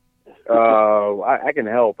 I can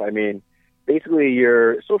help. I mean, basically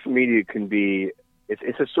your social media can be,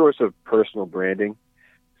 it's a source of personal branding.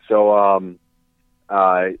 So, I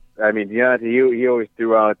mean, Deontay, he always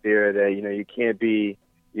threw out there that, you can't be,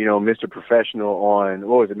 Mr. Professional on,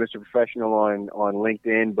 Mr. Professional on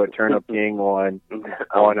LinkedIn, but Turn Up King on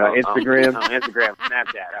Instagram. On Instagram,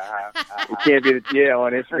 Snapchat. You can't be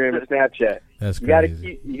on Instagram and Snapchat. That's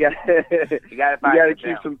crazy. You gotta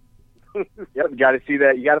keep some. Yep, you got to see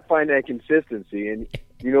that. You got to find that consistency, and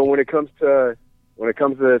when it comes to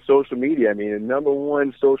social media, I mean, the number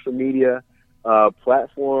one social media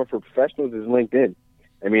platform for professionals is LinkedIn.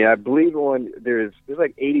 I mean, I believe there's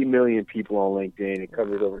like 80 million people on LinkedIn. It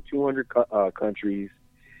covers over 200 countries.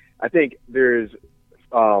 I think there's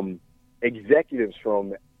executives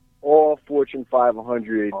from all Fortune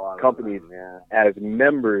 500 companies as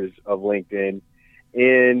members of LinkedIn,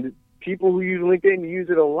 and people who use LinkedIn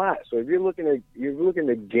use it a lot. So if you're looking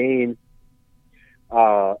to gain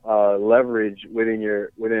leverage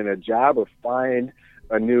within a job or find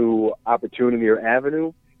a new opportunity or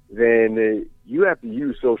avenue, then you have to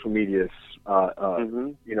use social media,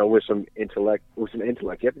 with some intellect. You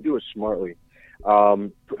have to do it smartly.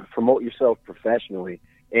 Promote yourself professionally,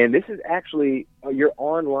 and this is actually your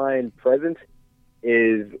online presence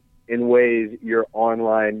is in ways your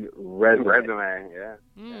online resume.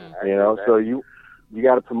 Yeah. So you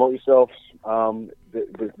got to promote yourself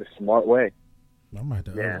the smart way. I might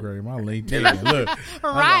have to upgrade my LinkedIn. Look,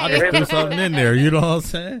 right. I just threw something in there. You know what I'm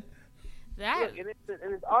saying? And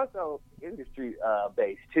it's also industry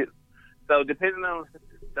based too. So depending on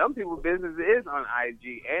some people's business is on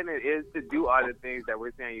IG, and it is to do all the things that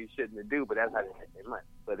we're saying you shouldn't do, but that's how they make their money.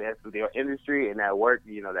 But that's for their industry and that work,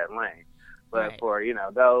 that lane. But for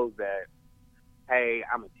those that, hey,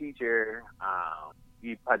 I'm a teacher,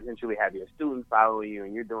 you potentially have your students following you,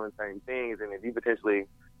 and you're doing certain things, and if you potentially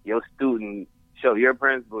your student show your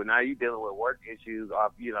principle. Now you dealing with work issues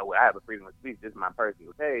off, I have a freedom of speech. This is my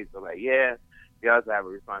personal page. So like, yeah, you also have a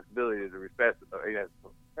responsibility to respect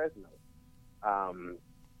professionals.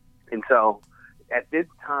 And so at this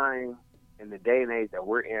time, in the day and age that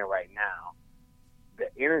we're in right now, the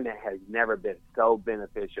internet has never been so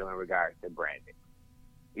beneficial in regards to branding.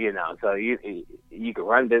 So you can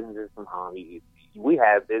run businesses from home. We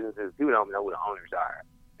have businesses, people don't know who the owners are,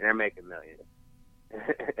 and they're making millions.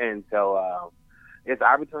 And so it's an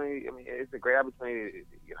opportunity. I mean, it's a great opportunity,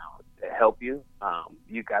 to help you.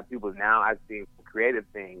 You got people now. I've seen creative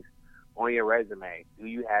things on your resume. Do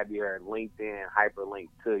you have your LinkedIn hyperlink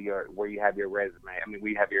to where you have your resume? I mean,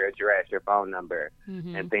 we have your address, your phone number,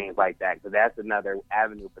 and things like that. So that's another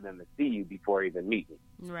avenue for them to see you before even meeting.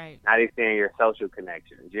 Right. Now they're seeing your social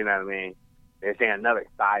connections. You know what I mean? They're seeing another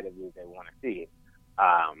side of you they want to see.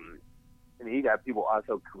 And then you got people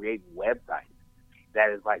also creating websites that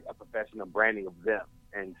is like a professional branding of them.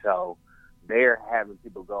 And so they're having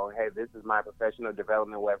people go, hey, this is my professional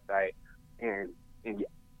development website, and this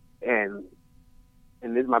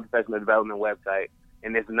is my professional development website,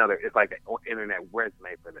 and there's another. It's like an internet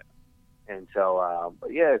resume for them. And so,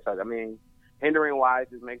 but yeah, so I mean, hindering wise,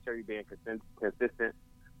 just make sure you're being consistent.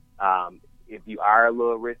 If you are a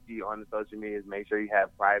little risky on the social medias, make sure you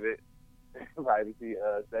have privacy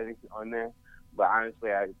settings on there. But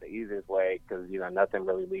honestly, I think the easiest way, because nothing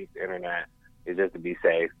really leaves the internet, is just to be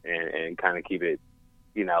safe and kind of keep it,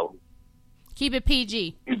 keep it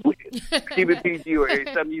PG. Keep it PG, or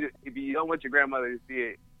something. If you don't want your grandmother to see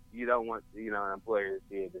it, you don't want an employer to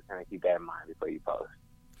see it. Just kind of keep that in mind before you post.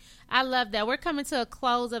 I love that. We're coming to a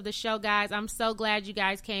close of the show, guys. I'm so glad you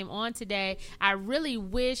guys came on today. I really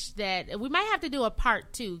wish that we might have to do a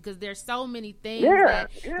part 2, because there's so many things that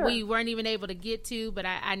we weren't even able to get to, but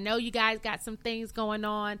I know you guys got some things going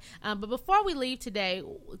on. But before we leave today,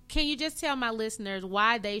 can you just tell my listeners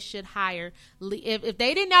why they should hire, if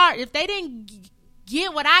they didn't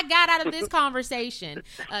get what I got out of this conversation,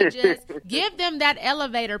 just give them that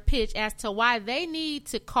elevator pitch as to why they need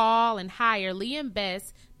to call and hire Lee and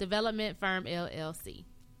Best Development Firm, LLC.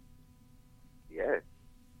 Yes.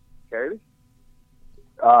 Curtis?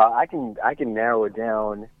 I can narrow it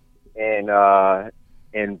down in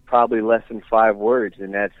probably less than 5 words,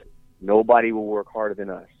 and that's nobody will work harder than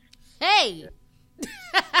us. Hey!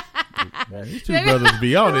 Man, these two brothers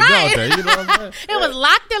be on it, don't they? You know what I'm saying? It was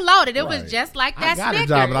locked and loaded. It was just like that. I got a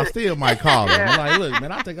job, but I still might call them. I'm like, look,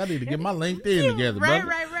 man, I think I need to get my LinkedIn together, right,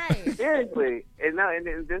 brother. Right. Seriously. And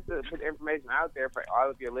just to put information out there for all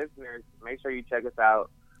of your listeners, make sure you check us out,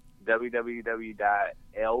 www.lbdfirm,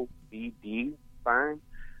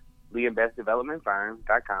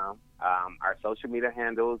 LeeandBestDevelopmentFirm.com. Our social media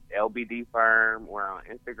handles, LBD Firm. We're on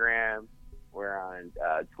Instagram. We're on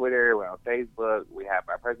Twitter. We're on Facebook. We have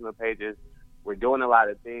our personal pages. We're doing a lot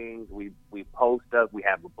of things. We post stuff. We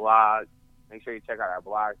have a blog. Make sure you check out our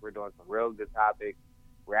blogs. We're doing some real good topics.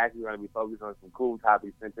 We're actually going to be focused on some cool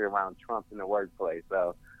topics centered around Trump in the workplace.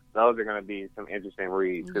 So those are going to be some interesting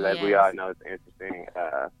reads, because as we all know, it's an interesting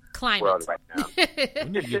climate world right now. We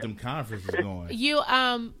need to get them conferences going.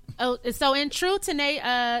 So in true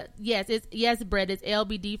Tanae, yes, Brett, it's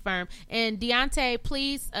LBD Firm. And Deontay,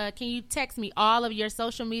 please, can you text me all of your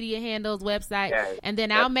social media handles, website, and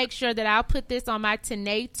then I'll make sure that I'll put this on my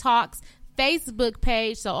Tanae Talks Facebook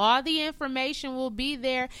page, so all the information will be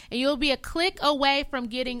there, and you'll be a click away from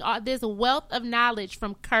getting all this wealth of knowledge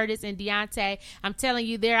from Curtis and Deontay. I'm telling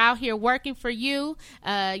you, they're out here working for you.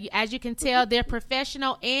 As you can tell, they're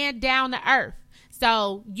professional and down to earth.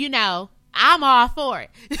 So, I'm all for it.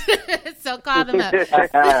 So call them up.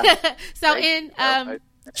 So in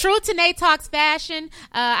true Tanae Talks fashion,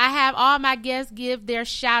 I have all my guests give their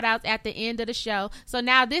shout outs at the end of the show. So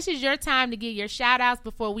now this is your time to give your shout outs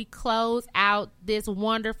before we close out this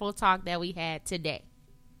wonderful talk that we had today.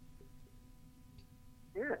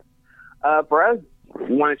 Yeah. For us,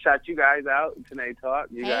 we want to shout you guys out in Tanae Talk.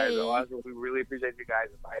 You guys are awesome. We really appreciate you guys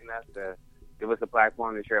inviting us to give us a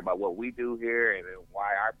platform to share about what we do here and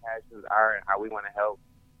why our passions are and how we want to help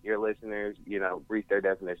your listeners, reach their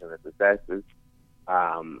definition of successes.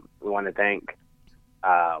 We want to thank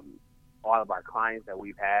all of our clients that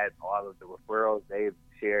we've had, all of the referrals they've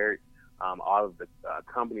shared, all of the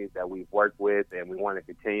companies that we've worked with, and we want to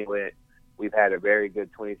continue it. We've had a very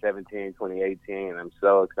good 2017, 2018, and I'm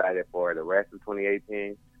so excited for the rest of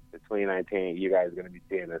 2018. The 2019, you guys are going to be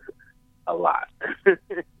seeing us a lot.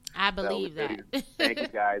 I believe that. Thank you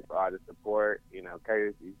guys for all the support.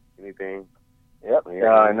 Curtis, anything? Yep.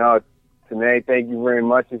 No, Tanae, thank you very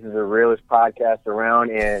much. This is the realest podcast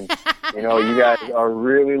around, and you guys are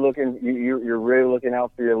really looking. You're really looking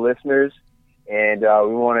out for your listeners, and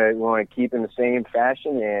we want to keep in the same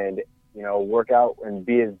fashion and work out and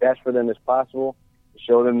be as best for them as possible.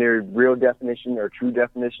 Show them their real definition or true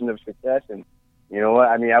definition of success. And you know what?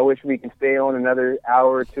 I mean, I wish we could stay on another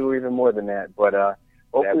hour or two, or even more than that. But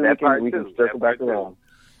hopefully we can circle back around.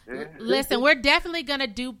 Listen, we're definitely going to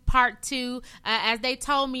do part 2. As they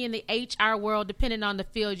told me in the HR world, depending on the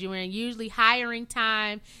field you're in, usually hiring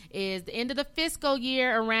time is the end of the fiscal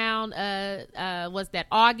year around,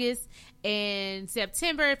 August, and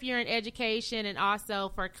September if you're in education, and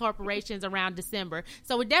also for corporations around December.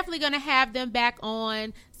 So we're definitely going to have them back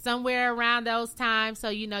on somewhere around those times, so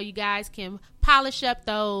you guys can polish up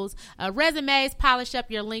those resumes, polish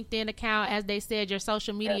up your LinkedIn account. As they said, your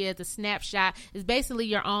social media is a snapshot. It's basically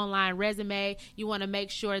your online resume. You want to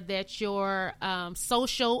make sure that your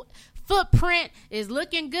social footprint is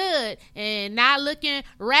looking good and not looking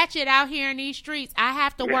ratchet out here in these streets. I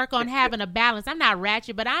have to work on having a balance. I'm not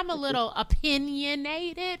ratchet, but I'm a little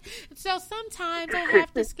opinionated, so sometimes I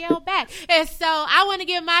have to scale back. And so I want to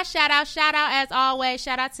give my shout out as always.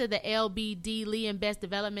 Shout out to the LBD, Lee and Best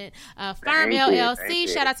Development Firm LLC.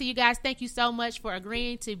 Shout out to you guys. Thank you so much for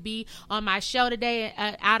agreeing to be on my show today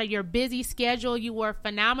out of your busy schedule. You were a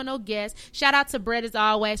phenomenal guest. Shout out to Brett as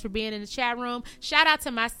always for being in the chat room. Shout out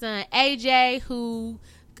to my son AJ, who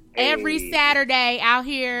every Saturday out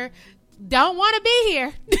here don't want to be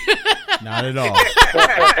here. Not at all.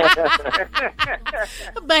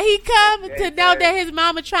 But he come to know that his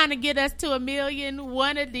mama trying to get us to 1 million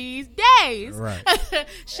one of these days. Right.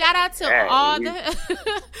 Shout out to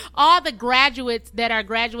all the graduates that are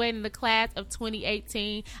graduating the class of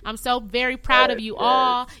 2018. I'm so very proud of you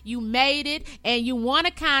all. You made it, and you want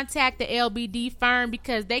to contact the LBD firm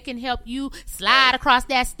because they can help you slide across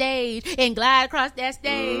that stage and glide across that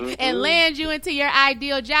stage and land you into your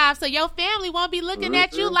ideal job, so your family won't be looking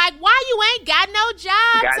at you like, why you ain't got no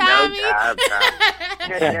job, Tommy?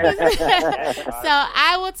 So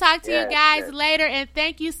I will talk to you guys later, and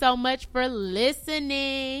thank you so much for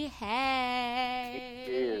listening. Hey.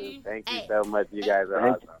 Thank you so much. You guys are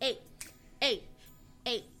awesome. Hey.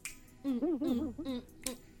 Man,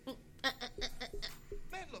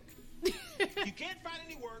 look, you can't find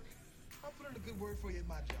any work. I'll put in a good word for you at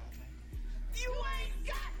my job, man. You ain't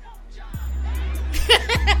got no job, man.